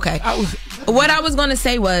 Nothing. Oh, okay. What I was going to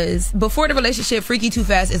say was, before the relationship, freaky too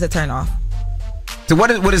fast is a turn-off. So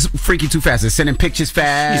what is freaky too fast? Is sending pictures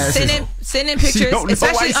fast? Sending pictures,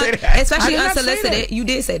 especially unsolicited. You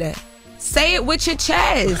did say that. Say it with your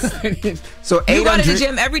chest. So you go to the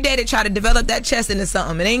gym every day to try to develop that chest into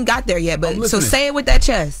something. It ain't got there yet, but so say it with that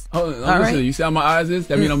chest. I'm listening. Right? You see how my eyes is?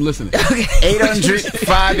 That means I'm listening.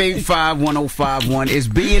 800-585-1051. Is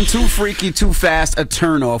being too freaky too fast a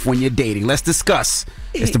turnoff when you're dating? Let's discuss.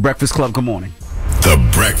 It's the Breakfast Club. Good morning. The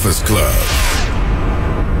Breakfast Club.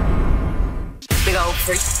 Big old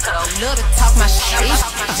freak. Love to talk my shit.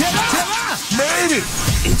 Made it.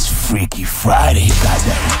 It's Freaky Friday,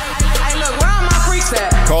 goddamn. Hey, look, where are my freaks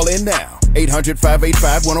at? Call in now.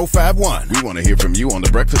 800-585-1051. We want to hear from you on The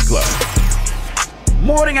Breakfast Club.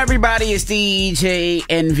 Morning, everybody. It's DJ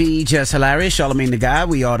NV, Jess Hilarious, Charlamagne the Guy.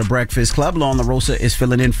 We are The Breakfast Club. Lon LaRosa is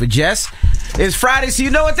filling in for Jess. It's Friday, so you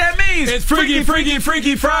know what that means. It's Freaky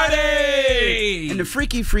Friday. And the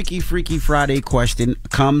Freaky Friday question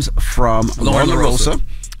comes from Lon LaRosa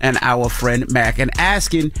and our friend Mack, and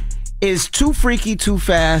asking, is too freaky too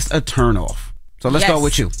fast a turnoff? So let's go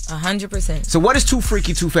with you. 100%. So what is too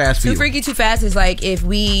freaky too fast for you? Too freaky too fast is like if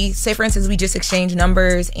we, say for instance, we just exchange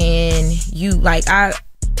numbers and you I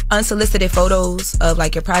unsolicited photos of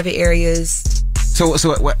like your private areas. So let's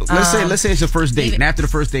say it's your first date, and after the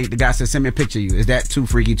first date, the guy says, "Send me a picture of you." Is that too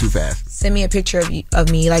freaky too fast? Send me a picture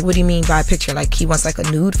of me. Like, what do you mean by a picture? Like, he wants like a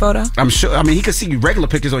nude photo? I'm sure. I mean, he could see regular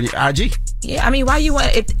pictures on your IG. Yeah, I mean, why you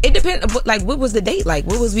want it? It depends. Like, what was the date like?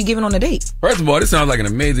 What was we giving on the date? First of all, this sounds like an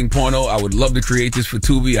amazing porno. I would love to create this for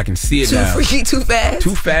Tubi. I can see it now. Too freaky, too fast.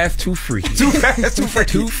 Too fast, too freaky. Too fast, too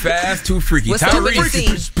freaky. Too fast, too freaky. What's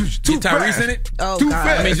Tyrese in it? Oh, too God.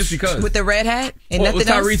 fast. I mean, just because. With the red hat and was nothing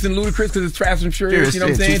else. Tyrese and Ludacris because it's trash and sure. You know what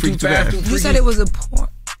I'm saying? Too fast, too freaky. You said it was a porn.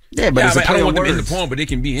 Yeah, but it's a I play don't on want them in the words. porn, but they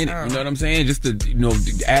can be in it. You know what I'm saying? Just to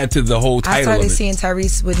add to the whole I title started of it. seeing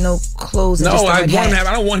Tyrese with no clothes. No, and just I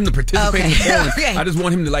hat. don't want him to participate in the porn. Okay. I just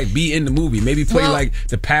want him to like be in the movie. Maybe play like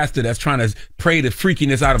the pastor that's trying to pray the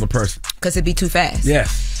freakiness out of a person. Because it'd be too fast.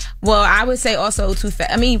 Yes. Well, I would say also too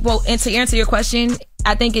fast. I mean, well, and to answer your question,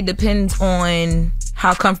 I think it depends on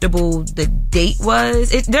how comfortable the date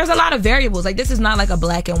was. There's a lot of variables. Like, this is not like a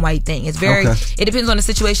black and white thing. It's very, it depends on the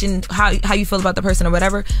situation, how you feel about the person or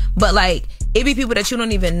whatever. But like, it be people that you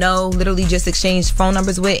don't even know, literally just exchange phone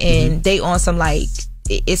numbers with, and they on some like,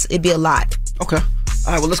 it'd be a lot. Okay. All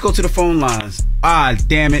right, well, let's go to the phone lines. Ah,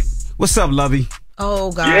 damn it. What's up, Lovey?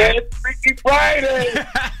 Oh, God. Yeah, it's Freaky Friday.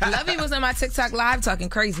 Lovey was on my TikTok live talking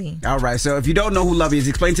crazy. All right, so if you don't know who Lovey is,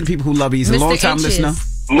 explain to the people who Lovey is. He's a Mr. long-time Inches. listener.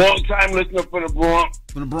 Long-time listener for the Bronx.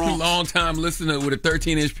 From the Bronx. Long-time listener with a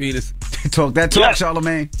 13-inch penis. Talk that talk,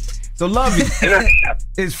 Charlamagne. So Lovey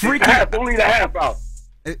is freaky. Only the half out.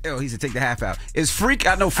 Oh, he said take the half out. Is freak?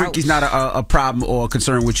 I know freaky's not a problem or a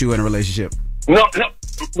concern with you in a relationship. No.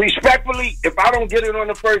 Respectfully, if I don't get it on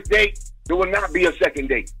the first date, there will not be a second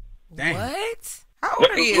date. Dang. What? How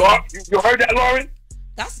old are you? You heard that, Lauren?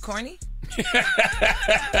 That's corny.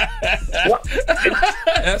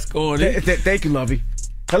 That's corny. Thank you, Lovey.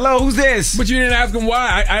 Hello, who's this? But you didn't ask him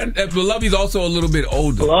why. But Lovey's also a little bit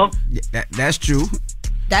older. Hello? Yeah, that's true.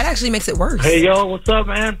 That actually makes it worse. Hey, yo, what's up,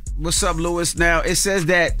 man? What's up, Lewis? Now, it says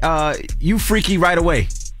that you freaky right away.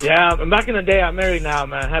 Yeah, back in the day, I'm married now,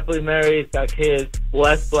 man. Happily married, got kids.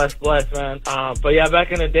 Blessed, man. But yeah,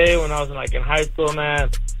 back in the day when I was in high school,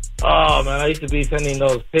 man. Oh, man, I used to be sending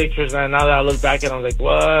those pictures, man. Now that I look back at it, I'm like,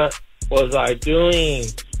 what was I doing?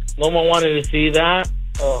 No one wanted to see that.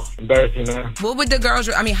 Oh, embarrassing, man. What would the girls?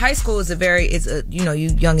 I mean, high school is you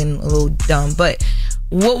young and a little dumb, but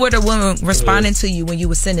what were the women responding to you when you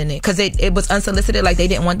were sending it? Because it was unsolicited, like they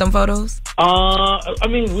didn't want them photos? I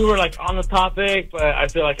mean, we were like on the topic, but I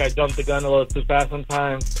feel like I jumped the gun a little too fast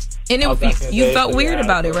sometimes. And you felt weird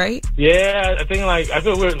about it, right? Yeah, I think I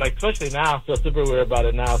feel weird, like especially now. I feel super weird about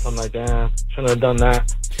it now. So I'm like, damn, shouldn't have done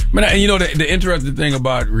that. But the interesting thing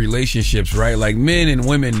about relationships, right? Like men and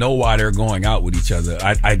women know why they're going out with each other.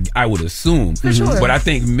 I would assume, for sure. But I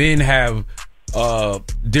think men have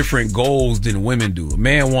different goals than women do. A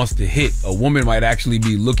man wants to hit. A woman might actually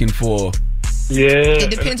be looking for. Yeah, it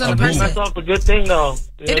depends on the person. That's a good thing, though.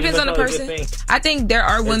 It depends on the person. I think there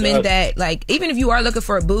are women that, like, even if you are looking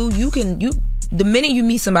for a boo, the minute you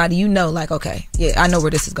meet somebody, you know, like, okay, yeah, I know where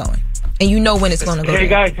this is going, and you know when it's going to go. Hey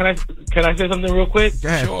guys, can I say something real quick?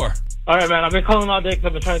 Sure. All right, man. I've been calling all day because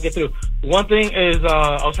I've been trying to get through. One thing is,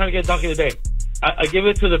 I was trying to get donkey today. I give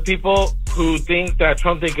it to the people who think that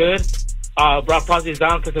Trump did good, brought prices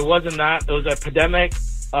down, because it wasn't that. It was a pandemic.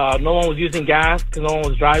 No one was using gas because no one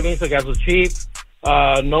was driving, so gas was cheap.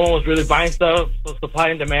 No one was really buying stuff, so supply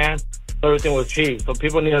and demand, so everything was cheap. So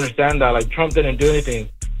people need to understand that, like, Trump didn't do anything.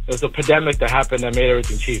 It was a pandemic that happened that made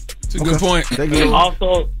everything cheap. It's a good point. And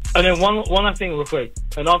also, and then one last thing real quick.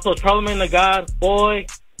 And also, Charlamagne the God, boy,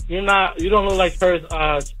 you don't look like first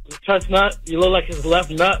chestnut. You look like his left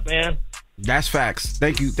nut, man. That's facts.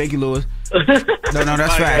 Thank you, Lewis. No,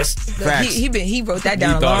 that's facts. Facts. He wrote that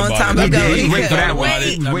down a long time ago. He wait for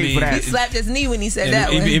that. He slapped his knee when he said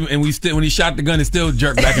that one. And when he shot the gun, it still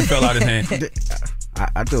jerked back and fell out his hand.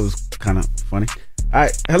 I thought it was kind of funny. All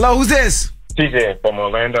right, hello, who's this? TJ from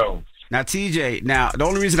Orlando. Now, TJ, the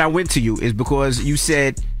only reason I went to you is because you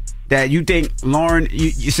said that you think Lauren,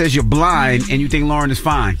 you says you're blind and you think Lauren is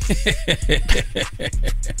fine.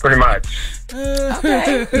 Pretty much.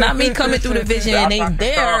 Okay. Not me coming through the vision and ain't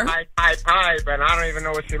there. Hype, and I don't even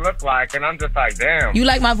know what she looked like, and I'm just like, damn. You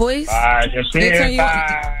like my voice? Is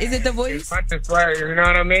it the voice? You know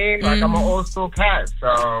what I mean? Like, I'm an old school cat,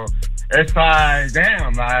 so it's like,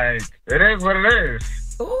 damn, like, it is what it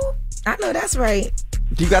is. Ooh, I know that's right.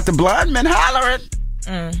 You got the blind men hollering.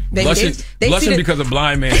 Blushing because a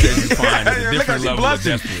blind man says he's fine is a different level of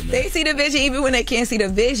desperate. They see the vision even when they can't see the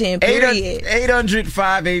vision, period.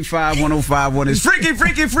 800-585-1051 is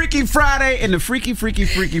Freaky Friday, and the Freaky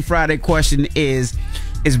Friday question is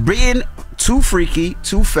being too freaky,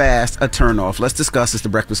 too fast a turnoff? Let's discuss this. The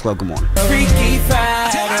Breakfast Club. Good morning. Freaky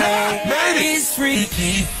Friday. It's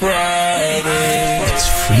Freaky Friday. It's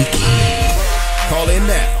freaky. Call in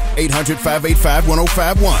now.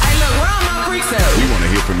 800-585-1051. We want to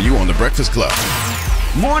hear from you on The Breakfast Club.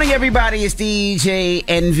 Morning, everybody. It's DJ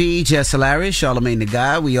NV, Jess Hilarious, Charlamagne the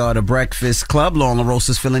Guy. We are The Breakfast Club. Lauren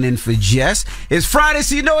Roques filling in for Jess. It's Friday,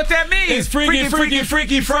 so you know what that means. It's Freaky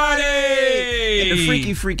Friday. And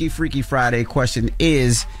the Freaky Friday question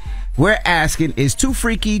is We're asking, is too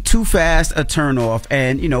freaky, too fast a turnoff?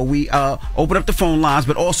 And, we open up the phone lines,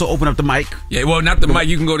 but also open up the mic. Yeah, well, not the mic.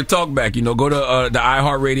 You can go to Talkback. Go to the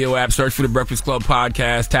iHeartRadio app, search for the Breakfast Club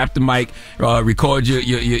podcast, tap the mic, record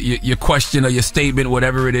your question or your statement,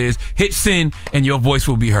 whatever it is. Hit send, and your voice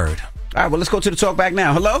will be heard. All right, well, let's go to the Talkback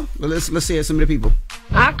now. Hello? Let's hear some of the people.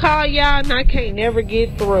 I call y'all and I can't never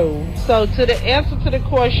get through. So to the answer to the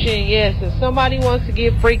question, yes, if somebody wants to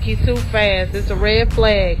get freaky too fast, it's a red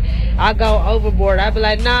flag. I go overboard. I be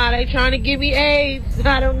like, nah, they trying to give me AIDS.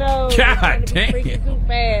 I don't know. God damn. Freaky too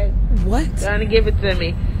fast. What? Trying to give it to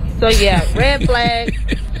me. So yeah, red flag.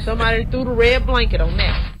 Somebody threw the red blanket on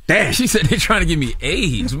that. Damn, she said they're trying to give me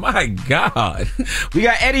AIDS. My God. We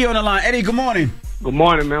got Eddie on the line. Eddie, good morning. Good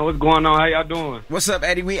morning, man. What's going on? How y'all doing? What's up,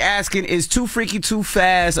 Eddie? We asking, is too freaky, too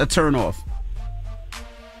fast a turnoff?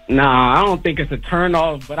 Nah, I don't think it's a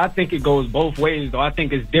turnoff, but I think it goes both ways, though. I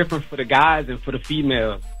think it's different for the guys and for the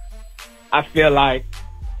females. I feel like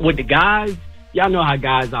with the guys, y'all know how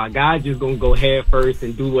guys are. Guys just gonna go head first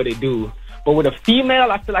and do what they do. But with a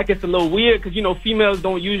female, I feel like it's a little weird because, females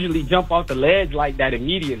don't usually jump off the ledge like that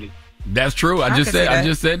immediately. That's true. I just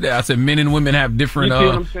said that. I said men and women have different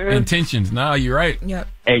intentions. Nah, you're right. Yep.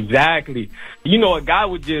 Exactly. A guy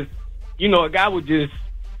would just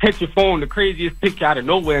text your phone the craziest picture out of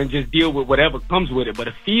nowhere and just deal with whatever comes with it. But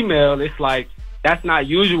a female, it's like that's not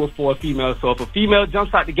usual for a female. So if a female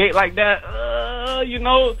jumps out the gate like that,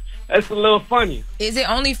 that's a little funny. Is it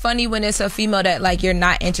only funny when it's a female that like you're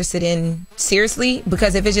not interested in seriously?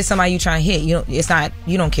 Because if it's just somebody you trying to hit, you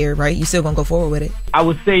don't care, right? You still gonna go forward with it. I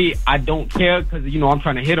would say I don't care because I'm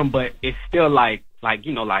trying to hit them, but it's still like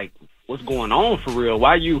what's going on for real?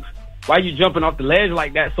 Why you jumping off the ledge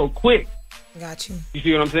like that so quick? Got you. You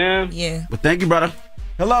see what I'm saying? Yeah. Well, thank you, brother.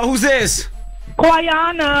 Hello, who's this?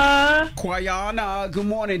 Quayana. Good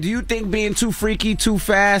morning. Do you think being too freaky, too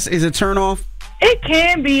fast is a turnoff? It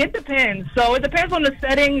can be. It depends. So it depends on the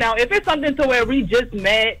setting. Now, if it's something to where we just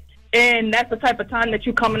met and that's the type of time that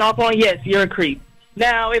you coming off on, yes, you're a creep.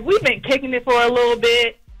 Now, if we've been kicking it for a little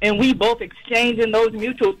bit and we both exchanging those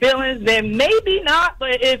mutual feelings, then maybe not.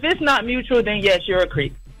 But if it's not mutual, then yes, you're a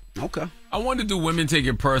creep. Okay. I wonder, do women take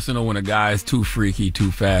it personal when a guy is too freaky,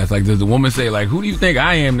 too fast? Like, does the woman say, like, who do you think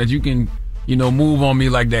I am that you can, move on me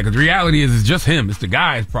like that? Because the reality is, it's just him. It's the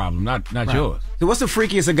guy's problem, not right. Yours. So what's the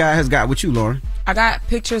freakiest a guy has got with you, Lauren? I got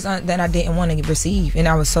pictures that I didn't want to receive, and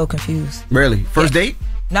I was so confused. Really? First date?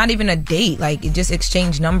 Not even a date. Like, it just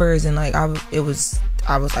exchanged numbers, and like I was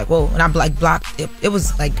like, whoa, and I like blocked it. It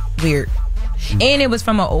was like weird, and it was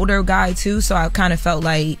from an older guy too. So I kind of felt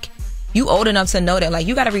like you old enough to know that like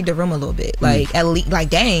you got to read the room a little bit. Like at least, like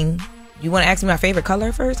dang, you want to ask me my favorite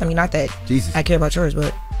color first? I mean, not that I care about yours,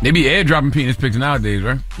 but. They be airdropping penis pics nowadays,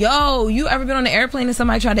 right? Yo, you ever been on an airplane and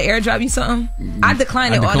somebody tried to airdrop you something? I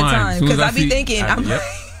decline it all the time because I be thinking.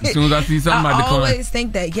 As soon as I see something, I decline. I always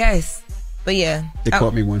think that, yes. But yeah. They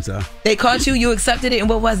caught me one time. They caught you, you accepted it, and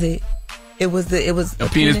what was it? It was a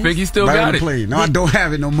penis pic. You still right got on the plane. No, I don't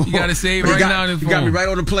have it no more. You got to save right now. You got me right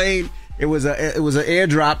on the plane. It was an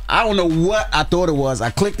airdrop. I don't know what I thought it was. I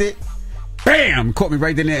clicked it. Bam! Caught me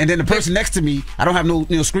right there, and then the person next to me, I don't have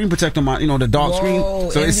no screen protector on my the dark screen.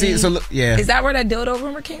 So yeah. Is that where that dildo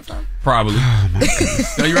rumor came from? Probably. Oh my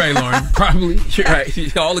goodness. No, you're right, Lauren. Probably. You're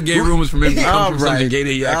right. All the gay rumors from MV come from something gay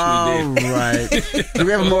that you actually did. All right. Do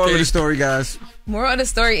we have a moral of the story, guys? Moral of the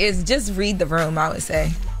story is just read the room, I would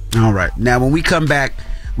say. All right. Now, when we come back,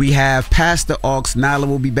 we have Pastor Arce. Nyla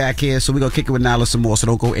will be back here, so we're going to kick it with Nyla some more, so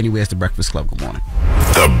don't go anywhere. It's The Breakfast Club. Good morning.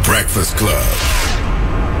 The Breakfast Club.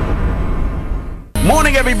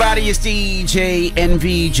 Morning, everybody. It's DJ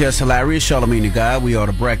NV, Jess Hilarious, Charlamagne the Guy. We are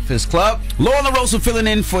The Breakfast Club. Laura LaRosa filling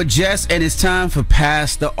in for Jess, and it's time for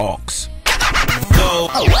Pastor Arce. Go,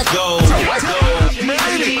 go,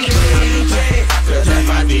 DJ, cause that's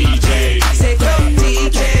my DJ. Say go,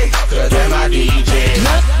 DJ, cause that's my DJ.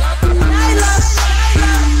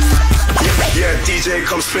 Yeah, DJ,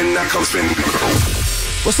 come spin, now come spin.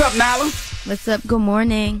 What's up, Nyla? What's up? Good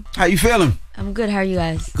morning. How you feeling? I'm good. How are you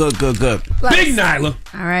guys? Good. Big Nyla.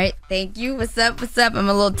 All right. Thank you. What's up? I'm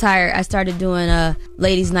a little tired. I started doing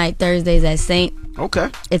Ladies Night Thursdays at Saint. Okay.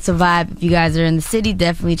 It's a vibe. If you guys are in the city,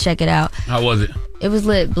 definitely check it out. How was it? It was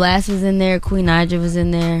lit. Blast was in there. Queen Naija was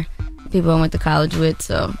in there. People I went to college with.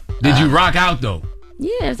 So. Did you rock out though?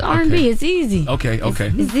 Yeah, it's R&B. Okay. It's easy. Okay.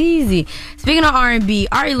 It's easy. Speaking of R&B,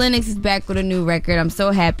 Ari Lennox is back with a new record. I'm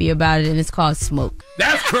so happy about it, and it's called Smoke.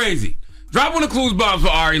 That's crazy. Drop one of the clues bombs for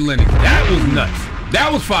Ari Lennox. That was nuts.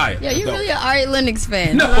 That was fire. Yeah, you're really an Ari Lennox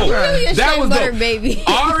fan. No, you're really a that was butter baby.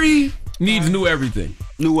 Ari needs new everything.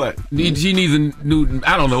 New what? She needs a new,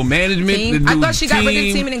 I don't know, management. Team? I thought she got rid of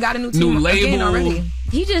the team and got a new team. New label. Already.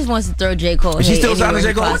 He just wants to throw J. Cole. She still sounds like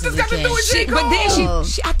J. Cole. What's this got to do with J. Cole? But then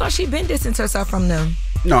she I thought she been distanced herself from them.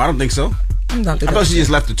 No, I don't think so. I thought she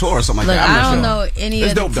just left the tour or something like that. I don't know any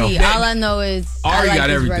of the tea. though. All I know is Ari I like got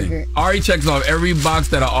his everything. record. Ari checks off every box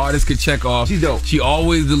that an artist could check off. She's dope. She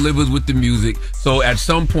always delivers with the music. So at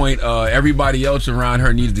some point, everybody else around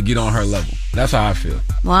her needs to get on her level. That's how I feel.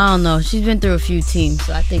 Well, I don't know. She's been through a few teams,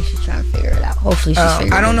 so I think she's trying to figure it out. Hopefully she's figured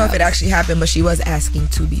it out. I don't know if it actually happened, but she was asking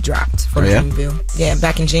to be dropped from Dreamville. Yeah,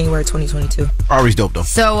 back in January 2022. Ari's dope, though.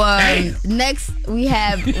 So next we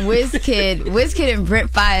have WizKid. WizKid and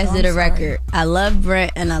Brent Faiyaz did a record. I love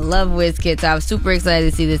Brent and I love WizKid, so I was super excited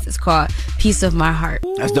to see this. It's called Piece of My Heart.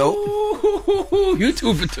 That's dope. You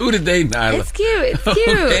 2 for 2 today, Nyla. It's cute. It's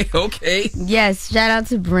cute. Okay. Yes, shout out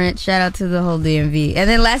to Brent. Shout out to the whole DMV. And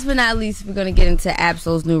then last but not least, we're going to get into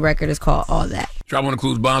Absol's new record. It's called All That. Drop one of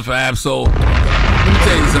Clues bombs for Absol. Let me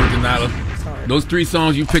tell you something, Nyla. Those 3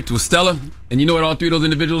 songs you picked was stellar. And you know what all 3 of those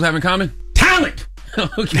individuals have in common? Talent!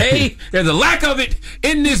 Okay? There's a lack of it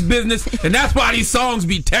in this business, and that's why these songs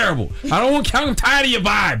be terrible. I'm tired of your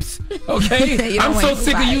vibes. Okay? I'm so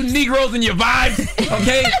sick of you Negroes and your vibes.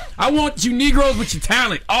 Okay? I want you Negroes with your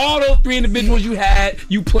talent. All those 3 individuals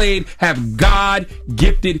you played, have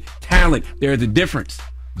God-gifted talent. There's a difference.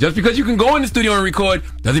 Just because you can go in the studio and record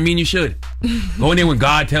doesn't mean you should. Go in there when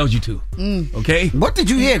God tells you to. Okay? What did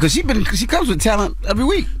you hear? Because she comes with talent every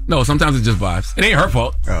week. No, sometimes it's just vibes. It ain't her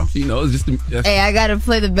fault. Oh. You know, it's just. Hey, I gotta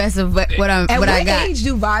play the best of what I got. At what age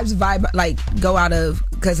do vibes like go out of?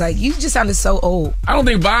 Because like you just sounded so old. I don't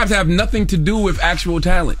think vibes have nothing to do with actual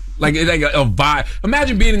talent. Like it's like a vibe.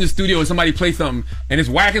 Imagine being in the studio and somebody plays something and it's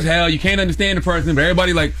whack as hell. You can't understand the person, but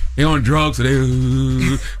everybody like they on drugs, so they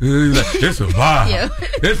like, it's a vibe. Yeah.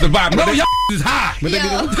 It's a vibe. No, y'all is high. What they be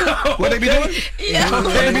doing? What they be doing? Yeah.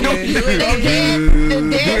 The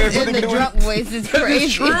dance and the drunk voice is crazy.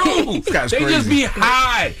 It's true. They just be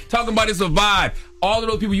high talking about it's a vibe. All of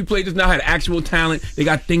those people you played just now had actual talent. They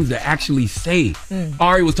got things to actually say.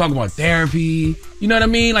 Ari was talking about therapy. You know what I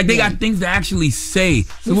mean? Like, they got things to actually say.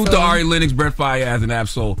 Salute to Ari Lennox, Brent Faiyaz, and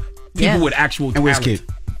Absol. People with actual talent.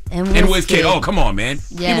 And WizKid. Oh, come on, man.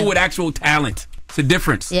 Yeah. People with actual talent. It's a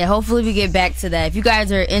difference. Yeah, hopefully we get back to that. If you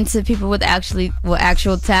guys are into people with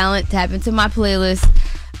actual talent, tap into my playlist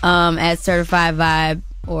at Certified Vibe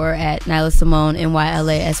or at Nyla Simone,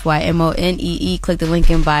 NYLASYMONEE. Click the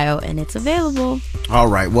link in bio and it's available. All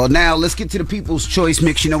right. Well, now let's get to the People's Choice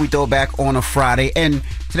Mix. You know we throw it back on a Friday. And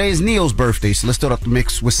today is Neo's birthday, so let's start off the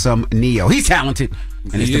mix with some Neo. He's talented.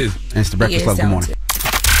 And it's the Breakfast Club. Good morning.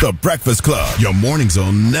 The Breakfast Club. Your mornings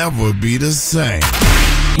will never be the same.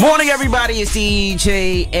 Morning, everybody. It's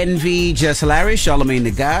DJ Envy, Jess Hilarious, Charlamagne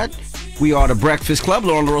the God. We are the Breakfast Club.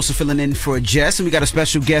 Lauren LaRosa filling in for Jess, and we got a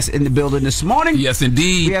special guest in the building this morning. Yes,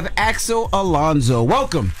 indeed. We have Axel Alonso.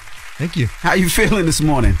 Welcome. Thank you. How you feeling this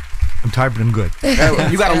morning? I'm tired, but I'm good.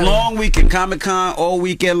 You got a long weekend, Comic-Con, all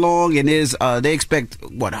weekend long, and they expect,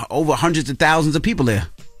 over hundreds of thousands of people there.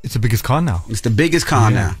 It's the biggest con now. It's the biggest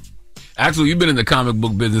con now. Axel, you've been in the comic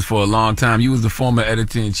book business for a long time. You was the former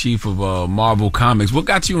editor-in-chief of Marvel Comics. What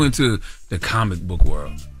got you into the comic book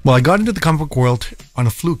world? Well, I got into the comic book world on a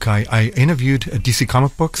fluke. I interviewed at DC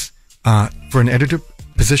Comic Books for an editor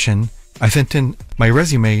position. I sent in my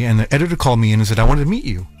resume, and the editor called me in and said, I wanted to meet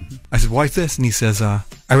you. I said, why is this? And he says, I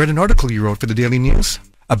read an article you wrote for the Daily News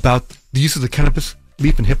about the use of the cannabis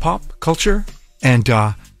leaf in hip-hop culture. And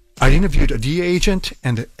I interviewed a DEA agent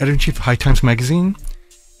and the editor-in-chief of High Times Magazine.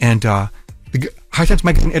 And the High Times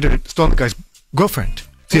Magazine editor stole the guy's girlfriend. So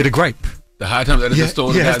he had a gripe. The High Times editor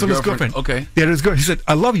stole the guy's girlfriend? Okay. The editor's girlfriend. He said,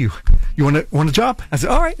 I love you. You want a job? I said,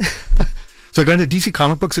 all right. So I got into DC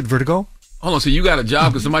Comic Books at Vertigo. Hold on, so you got a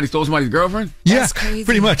job because somebody stole somebody's girlfriend? Yeah, that's crazy.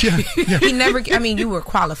 Pretty much, yeah. He never, I mean, you were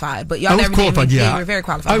qualified, but y'all never qualified, you were very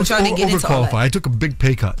qualified. I was but y'all didn't get into all that. I took a big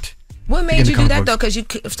pay cut. What made you do that, though? Because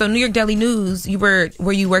so New York Daily News,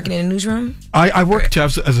 were you working in a newsroom? I worked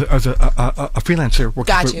as a freelancer,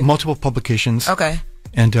 working for multiple publications. Okay.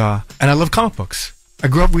 And I love comic books. I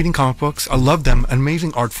grew up reading comic books. I love them. An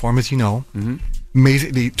amazing art form, as you know.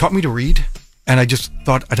 Amazing. They taught me to read, and I just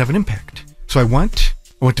thought I'd have an impact. So I went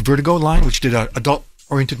to Vertigo Line, which did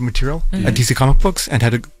adult-oriented material at DC Comic Books, and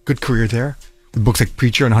had a good career there with books like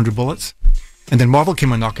Preacher and 100 Bullets. And then Marvel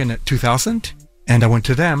came a knocking at 2000, and I went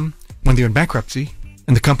to them when they were in bankruptcy,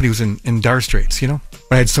 and the company was in dire straits, you know?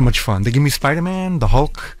 But I had so much fun. They gave me Spider-Man, the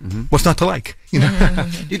Hulk. What's not to like, you know?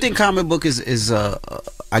 Do you think comic book is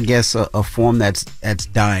I guess, a form that's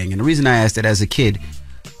dying? And the reason I asked that, as a kid,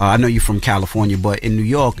 I know you're from California, but in New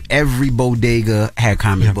York, every bodega had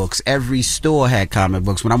comic books. Every store had comic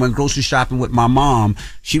books. When I went grocery shopping with my mom,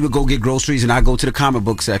 she would go get groceries, and I'd go to the comic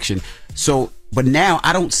book section. So But now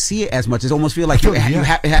I don't see it as much. It almost feels like it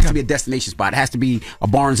has to be a destination spot. It has to be a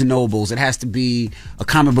Barnes and Nobles. It has to be a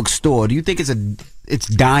comic book store. Do you think it's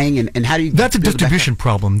dying? And how do you? That's a distribution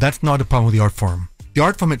problem. That's not a problem with the art form. The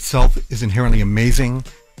art form itself is inherently amazing.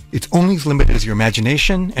 It's only as limited as your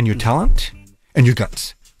imagination and your talent and your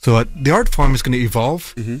guts. So the art form is going to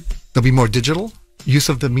evolve. There'll be more digital use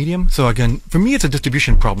of the medium. So again, for me, it's a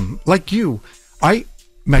distribution problem. Like you, I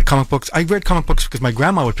met comic books. I read comic books because my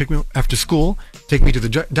grandma would pick me up after school, take me to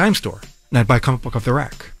the dime store, and I'd buy a comic book off the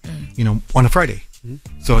rack, on a Friday.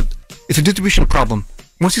 So it's a distribution problem.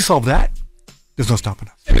 Once you solve that, there's no stopping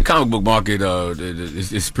us. And the comic book market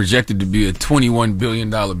is projected to be a $21 billion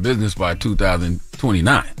business by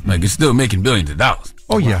 2029. Like, it's still making billions of dollars.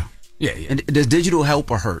 Oh, yeah. Yeah. And does digital help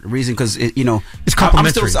or hurt? The reason, because it's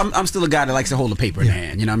complementary. I'm still a guy that likes to hold the paper in the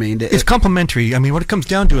hand. You know what I mean? It's complementary. I mean, what it comes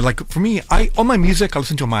down to, like for me, all my music I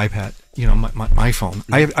listen to on my iPad. My iPhone.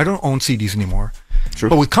 I don't own CDs anymore. True.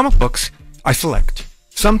 But with comic books, I select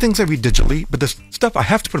some things I read digitally, but the stuff I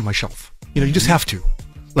have to put on my shelf. You just have to,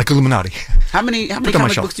 like Illuminati. How many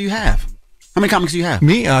comic books do you have? How many comics do you have?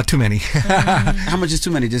 Me, too many. How much is too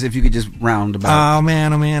many? Just if you could just round about. Oh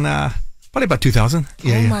man. Probably about 2,000.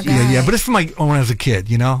 Yeah. But it's from when I was a kid,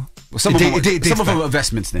 Well, some of them are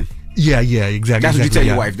investments then. Yeah, exactly. That's what you tell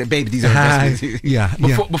your wife. That, baby, these are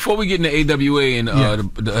investments. Before we get into AWA and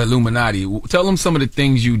the Illuminati, tell them some of the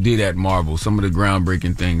things you did at Marvel, some of the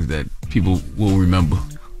groundbreaking things that people will remember.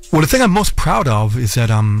 Well, the thing I'm most proud of is that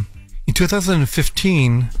in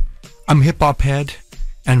 2015, I'm a hip-hop head.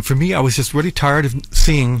 And for me, I was just really tired of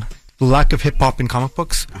seeing the lack of hip-hop in comic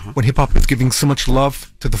books when hip-hop is giving so much love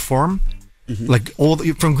to the form. Like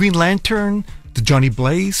from Green Lantern to Johnny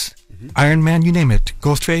Blaze, Iron Man, you name it,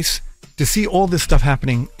 Ghostface. To see all this stuff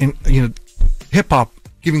happening in hip hop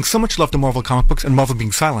giving so much love to Marvel comic books and Marvel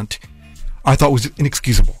being silent, I thought was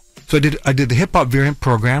inexcusable. So I did the hip hop variant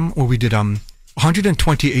program where we did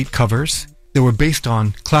 128 covers that were based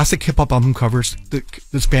on classic hip hop album covers that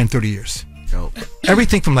spanned 30 years. Dope.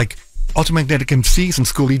 Everything from like Ultramagnetic MCs and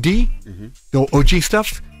Schoolie D, the OG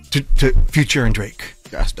stuff, to Future and Drake.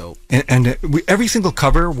 That's dope. And every single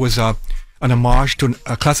cover was an homage to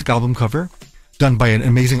a classic album cover done by an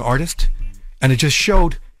amazing artist. And it just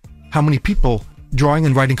showed how many people drawing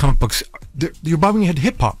and writing comic books, you're bobbing your head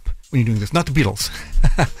hip-hop when you're doing this, not the Beatles.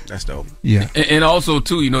 That's dope. Yeah. And also,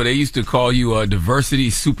 too, they used to call you a diversity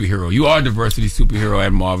superhero. You are a diversity superhero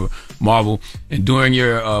at Marvel. And during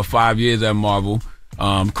your 5 years at Marvel,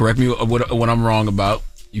 correct me what I'm wrong about,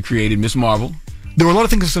 you created Miss Marvel. There were a lot of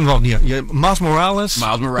things involved. Yeah. Miles Morales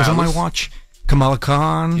was on my watch. Kamala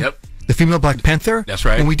Khan. Yep. The female Black Panther. That's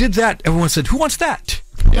right. When we did that, everyone said, "Who wants that?"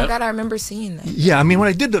 Oh my God, I remember seeing that. Yeah, I mean, when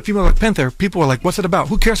I did the female Black Panther, people were like, "What's it about?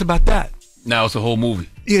 Who cares about that?" Now it's a whole movie.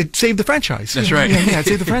 It saved the franchise. That's right. Yeah, it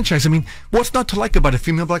saved the franchise. I mean, what's not to like about a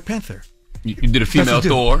female Black Panther? You did a female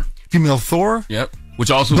Thor. Female Thor. Yep.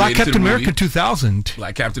 Which also Black made Captain it to the America movie. 2000.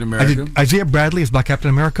 Black Captain America. I did Isaiah Bradley as Black Captain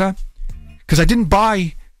America because I didn't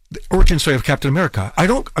buy the origin story of Captain America. I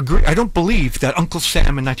don't agree. I don't believe that Uncle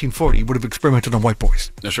Sam in 1940 would have experimented on white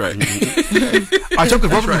boys. That's right. I talked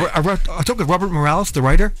with Robert Morales, the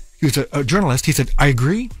writer. He was a journalist. He said, "I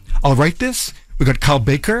agree. I'll write this." We got Kyle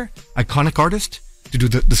Baker, iconic artist, to do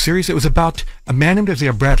the series. It was about a man named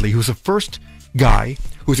Isaiah Bradley, who was the first guy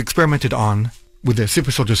who was experimented on with the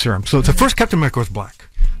super soldier serum. So the first Captain America was black.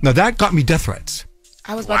 Now that got me death threats.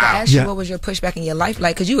 I was about to ask you, what was your pushback in your life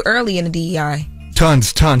like? Because you early in the DEI.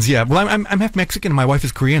 Tons, yeah. Well, I'm half Mexican and my wife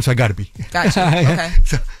is Korean, so I got to be. Gotcha. Okay.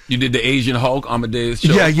 So, you did the Asian Hulk, Amadeus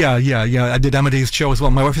show. Yeah. I did Amadeus show as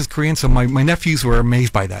well. My wife is Korean, so my nephews were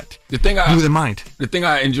amazed by that. The thing blew their mind. The thing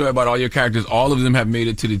I enjoy about all your characters, all of them have made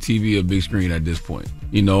it to the TV or big screen at this point.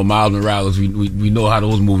 Miles Morales, we know how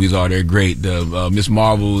those movies are. They're great. The Miss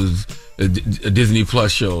Marvel is a Disney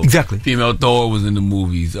Plus show. Exactly. Female Thor was in the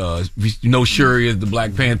movies. Shuri is the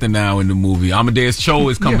Black Panther now in the movie. Amadeus Cho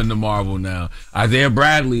is coming to Marvel now. Isaiah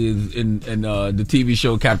Bradley is in the TV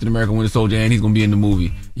show Captain America: Winter Soldier, and he's going to be in the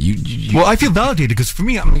movie. Well, I feel validated because for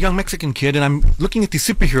me, I'm a young Mexican kid, and I'm looking at these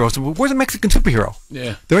superheroes. Where's a Mexican superhero?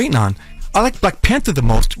 Yeah. There ain't none. I like Black Panther the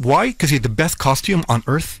most. Why? Because he had the best costume on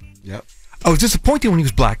Earth. Yep. I was disappointed when he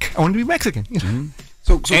was black. I wanted to be Mexican. Mm-hmm.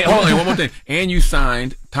 So hold on, one more thing. And you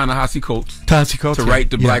signed Ta-Nehisi Coates to write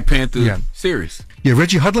the Black Panther series. Yeah,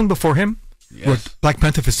 Reggie Hudlin before him wrote Black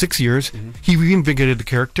Panther for 6 years. Mm-hmm. He reinvigorated the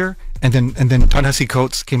character, and then Ta-Nehisi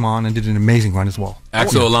Coates came on and did an amazing run as well.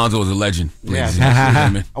 Axel Alonso was a legend.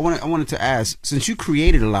 I wanted to ask, since you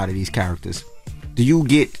created a lot of these characters, do you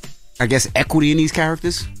get, I guess, equity in these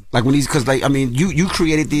characters? Like when because you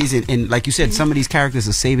created these, and like you said, some of these characters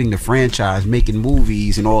are saving the franchise, making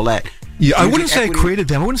movies and all that. Yeah, I wouldn't say I created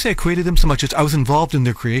them. I wouldn't say I created them so much as I was involved in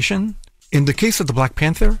their creation. In the case of the Black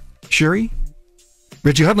Panther, Shuri,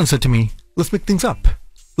 Reggie Hudlin said to me, let's make things up.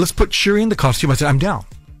 Let's put Shuri in the costume. I said, I'm down.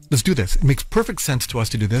 Let's do this. It makes perfect sense to us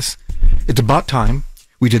to do this. It's about time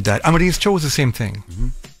we did that. Amadeus Cho was the same thing. Mm-hmm.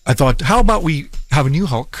 I thought, how about we have a new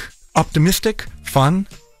Hulk, optimistic, fun,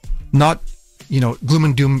 not, gloom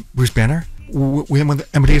and doom Bruce Banner. We have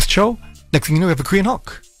Amadeus Cho. Next thing you know, we have a Korean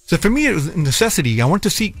Hulk. So for me, it was a necessity. I wanted to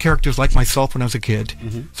see characters like myself when I was a kid.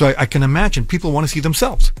 Mm-hmm. So I can imagine people want to see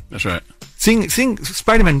themselves. That's right. Seeing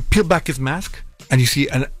Spider-Man peel back his mask and you see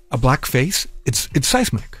a black face, it's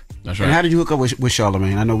seismic. That's right. And how did you hook up with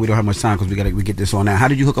Charlamagne? I know we don't have much time because we get this on now. How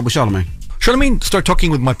did you hook up with Charlamagne? Charlamagne started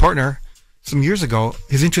talking with my partner some years ago.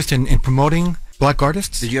 His interest in promoting black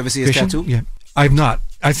artists. Did you ever see his tattoo? Yeah, I've not.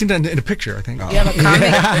 I've seen that in a picture, I think. You have a comic?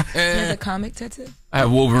 He has a comic tattoo? I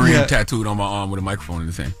have Wolverine tattooed on my arm with a microphone in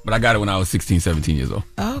the same. But I got it when I was 16, 17 years old.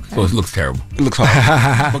 Oh, okay. So it looks terrible. It looks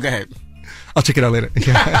hard. But go ahead. I'll check it out later.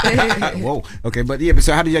 Whoa. Okay, but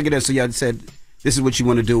so how did y'all get there? So y'all said this is what you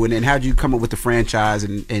want to do, and then how did you come up with the franchise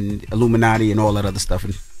and Illuminati and all that other stuff,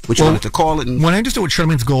 and what you wanted to call it? And when I understood what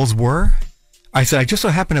Charlamagne's goals were, I said I just so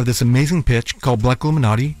happened to have this amazing pitch called Black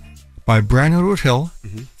Illuminati by Brian Woodward Hill,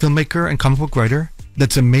 filmmaker and comic book writer.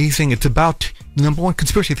 That's amazing. It's about the number one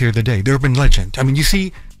conspiracy theory of the day, the urban legend. I mean, you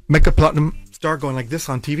see Mega Platinum Star going like this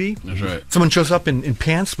on TV. That's right. Someone shows up in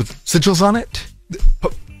pants with sigils on it.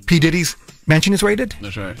 P. Diddy's mansion is raided.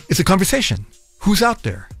 That's right. It's a conversation. Who's out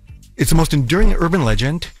there? It's the most enduring urban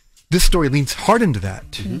legend. This story leans hard into that.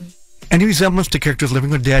 Mm-hmm. Any resemblance to characters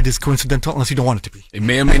living or dead is coincidental unless you don't want it to be. It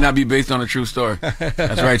may or may not be based on a true story.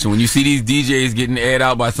 That's right. So when you see these DJs getting aired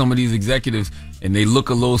out by some of these executives and they look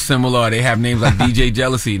a little similar, they have names like DJ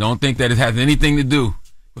Jealousy, don't think that it has anything to do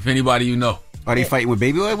with anybody you know. Are they fighting with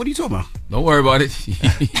baby oil? What are you talking about? Don't worry about it.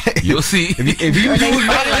 You'll see. If you baby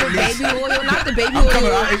oil, not the baby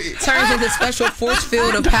oil turns into special force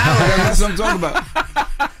field of power. That's what I'm talking about.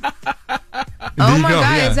 Oh my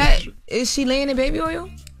God, is she laying in baby oil?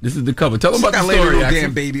 This is the cover. Tell them about the story.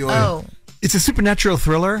 Damn baby oil. Oh. It's a supernatural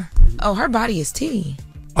thriller. Oh, her body is tea.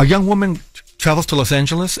 A young woman travels to Los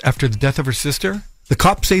Angeles after the death of her sister. The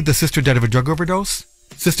cops say the sister died of a drug overdose.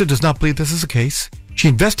 Sister does not believe this is the case. She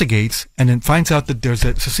investigates and then finds out that there's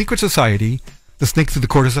a secret society that snakes through the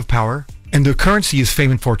corridors of power, and their currency is fame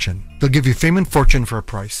and fortune. They'll give you fame and fortune for a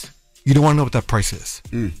price. You don't want to know what that price is.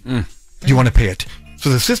 You want to pay it. So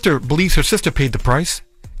the sister believes her sister paid the price,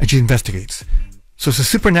 and she investigates. So it's a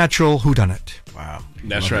supernatural whodunit. Wow.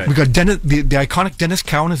 That's right. We got Dennis, the iconic Dennis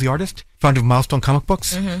Cowan is the artist, founder of Milestone Comic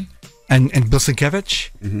Books, and Bill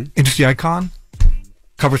Sienkiewicz, industry icon,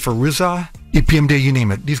 covers for RZA, EPM Day, you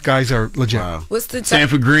name it. These guys are legit. Wow. What's the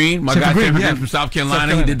Sanford Green? My guy Sanford Green from South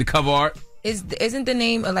Carolina. He did the cover art. Isn't the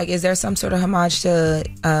name is there some sort of homage to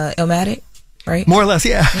Illmatic? Right. More or less,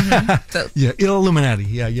 yeah. So, yeah, Illuminati.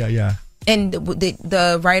 Yeah. And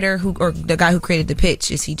the writer or the guy who created the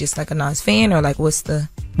pitch, is he just like a Nas fan, or what's the?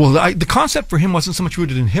 Well, the concept for him wasn't so much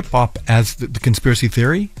rooted in hip hop as the conspiracy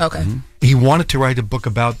theory. Okay. He wanted to write a book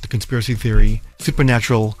about the conspiracy theory,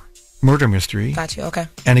 supernatural murder mystery. Got you. Okay.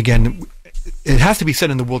 And again, it has to be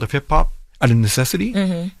set in the world of hip hop out of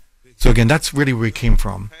necessity. So again, that's really where it came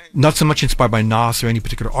from. Not so much inspired by Nas or any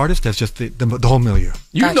particular artist. That's just the whole milieu.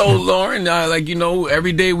 You know, Lauren,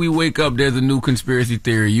 every day we wake up, there's a new conspiracy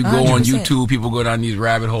theory. You go 100%. On YouTube, people go down these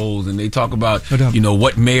rabbit holes, and they talk about,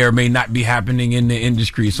 what may or may not be happening in the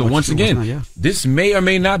industry. So once again, this may or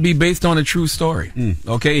may not be based on a true story.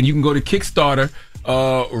 Okay, and you can go to Kickstarter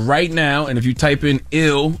right now, and if you type in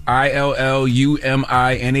ILLUMINATI,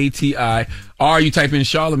 or you type in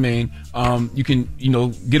Charlamagne, you can,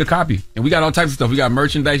 get a copy. And we got all types of stuff. We got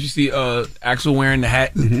merchandise. You see Axel wearing the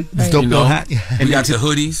hat. Dope hat. And we got the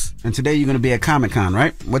hoodies. And today you're going to be at Comic-Con,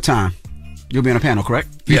 right? What time? You'll be on a panel,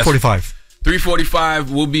 correct? 3:45. 3:45,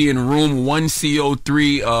 we'll be in room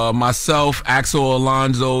 1CO3. Myself, Axel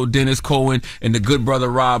Alonso, Dennis Cohen, and the good brother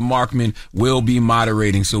Rob Markman will be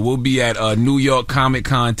moderating. So we'll be at New York Comic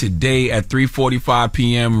Con today at 3:45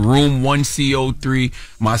 p.m. Room 1CO3.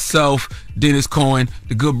 Myself, Dennis Cohen,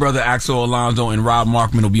 the good brother Axel Alonso, and Rob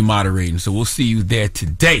Markman will be moderating. So we'll see you there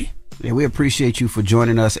today. Yeah, we appreciate you for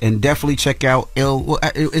joining us, and definitely check out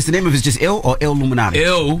is the name of it just Ill or Illuminati?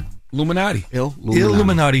 Illuminati.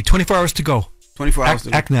 Illuminati. 24 hours to go. 24 hours to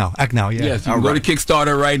go. Act now, yeah. Yes, you can go to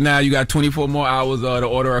Kickstarter right now. You got 24 more hours to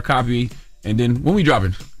order a copy. And then when we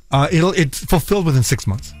dropping? It's fulfilled within 6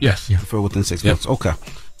 months. Yes. Yeah. Fulfilled within 6 months. Okay.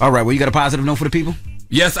 All right. Well, you got a positive note for the people?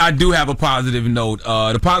 Yes, I do have a positive note.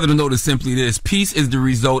 The positive note is simply this. Peace is the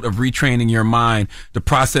result of retraining your mind to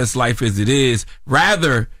process life as it is,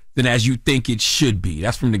 rather than as you think it should be.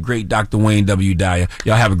 That's from the great Dr. Wayne W. Dyer.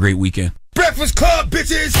 Y'all have a great weekend. Breakfast Club,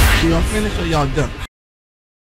 bitches! Y'all finished or y'all done?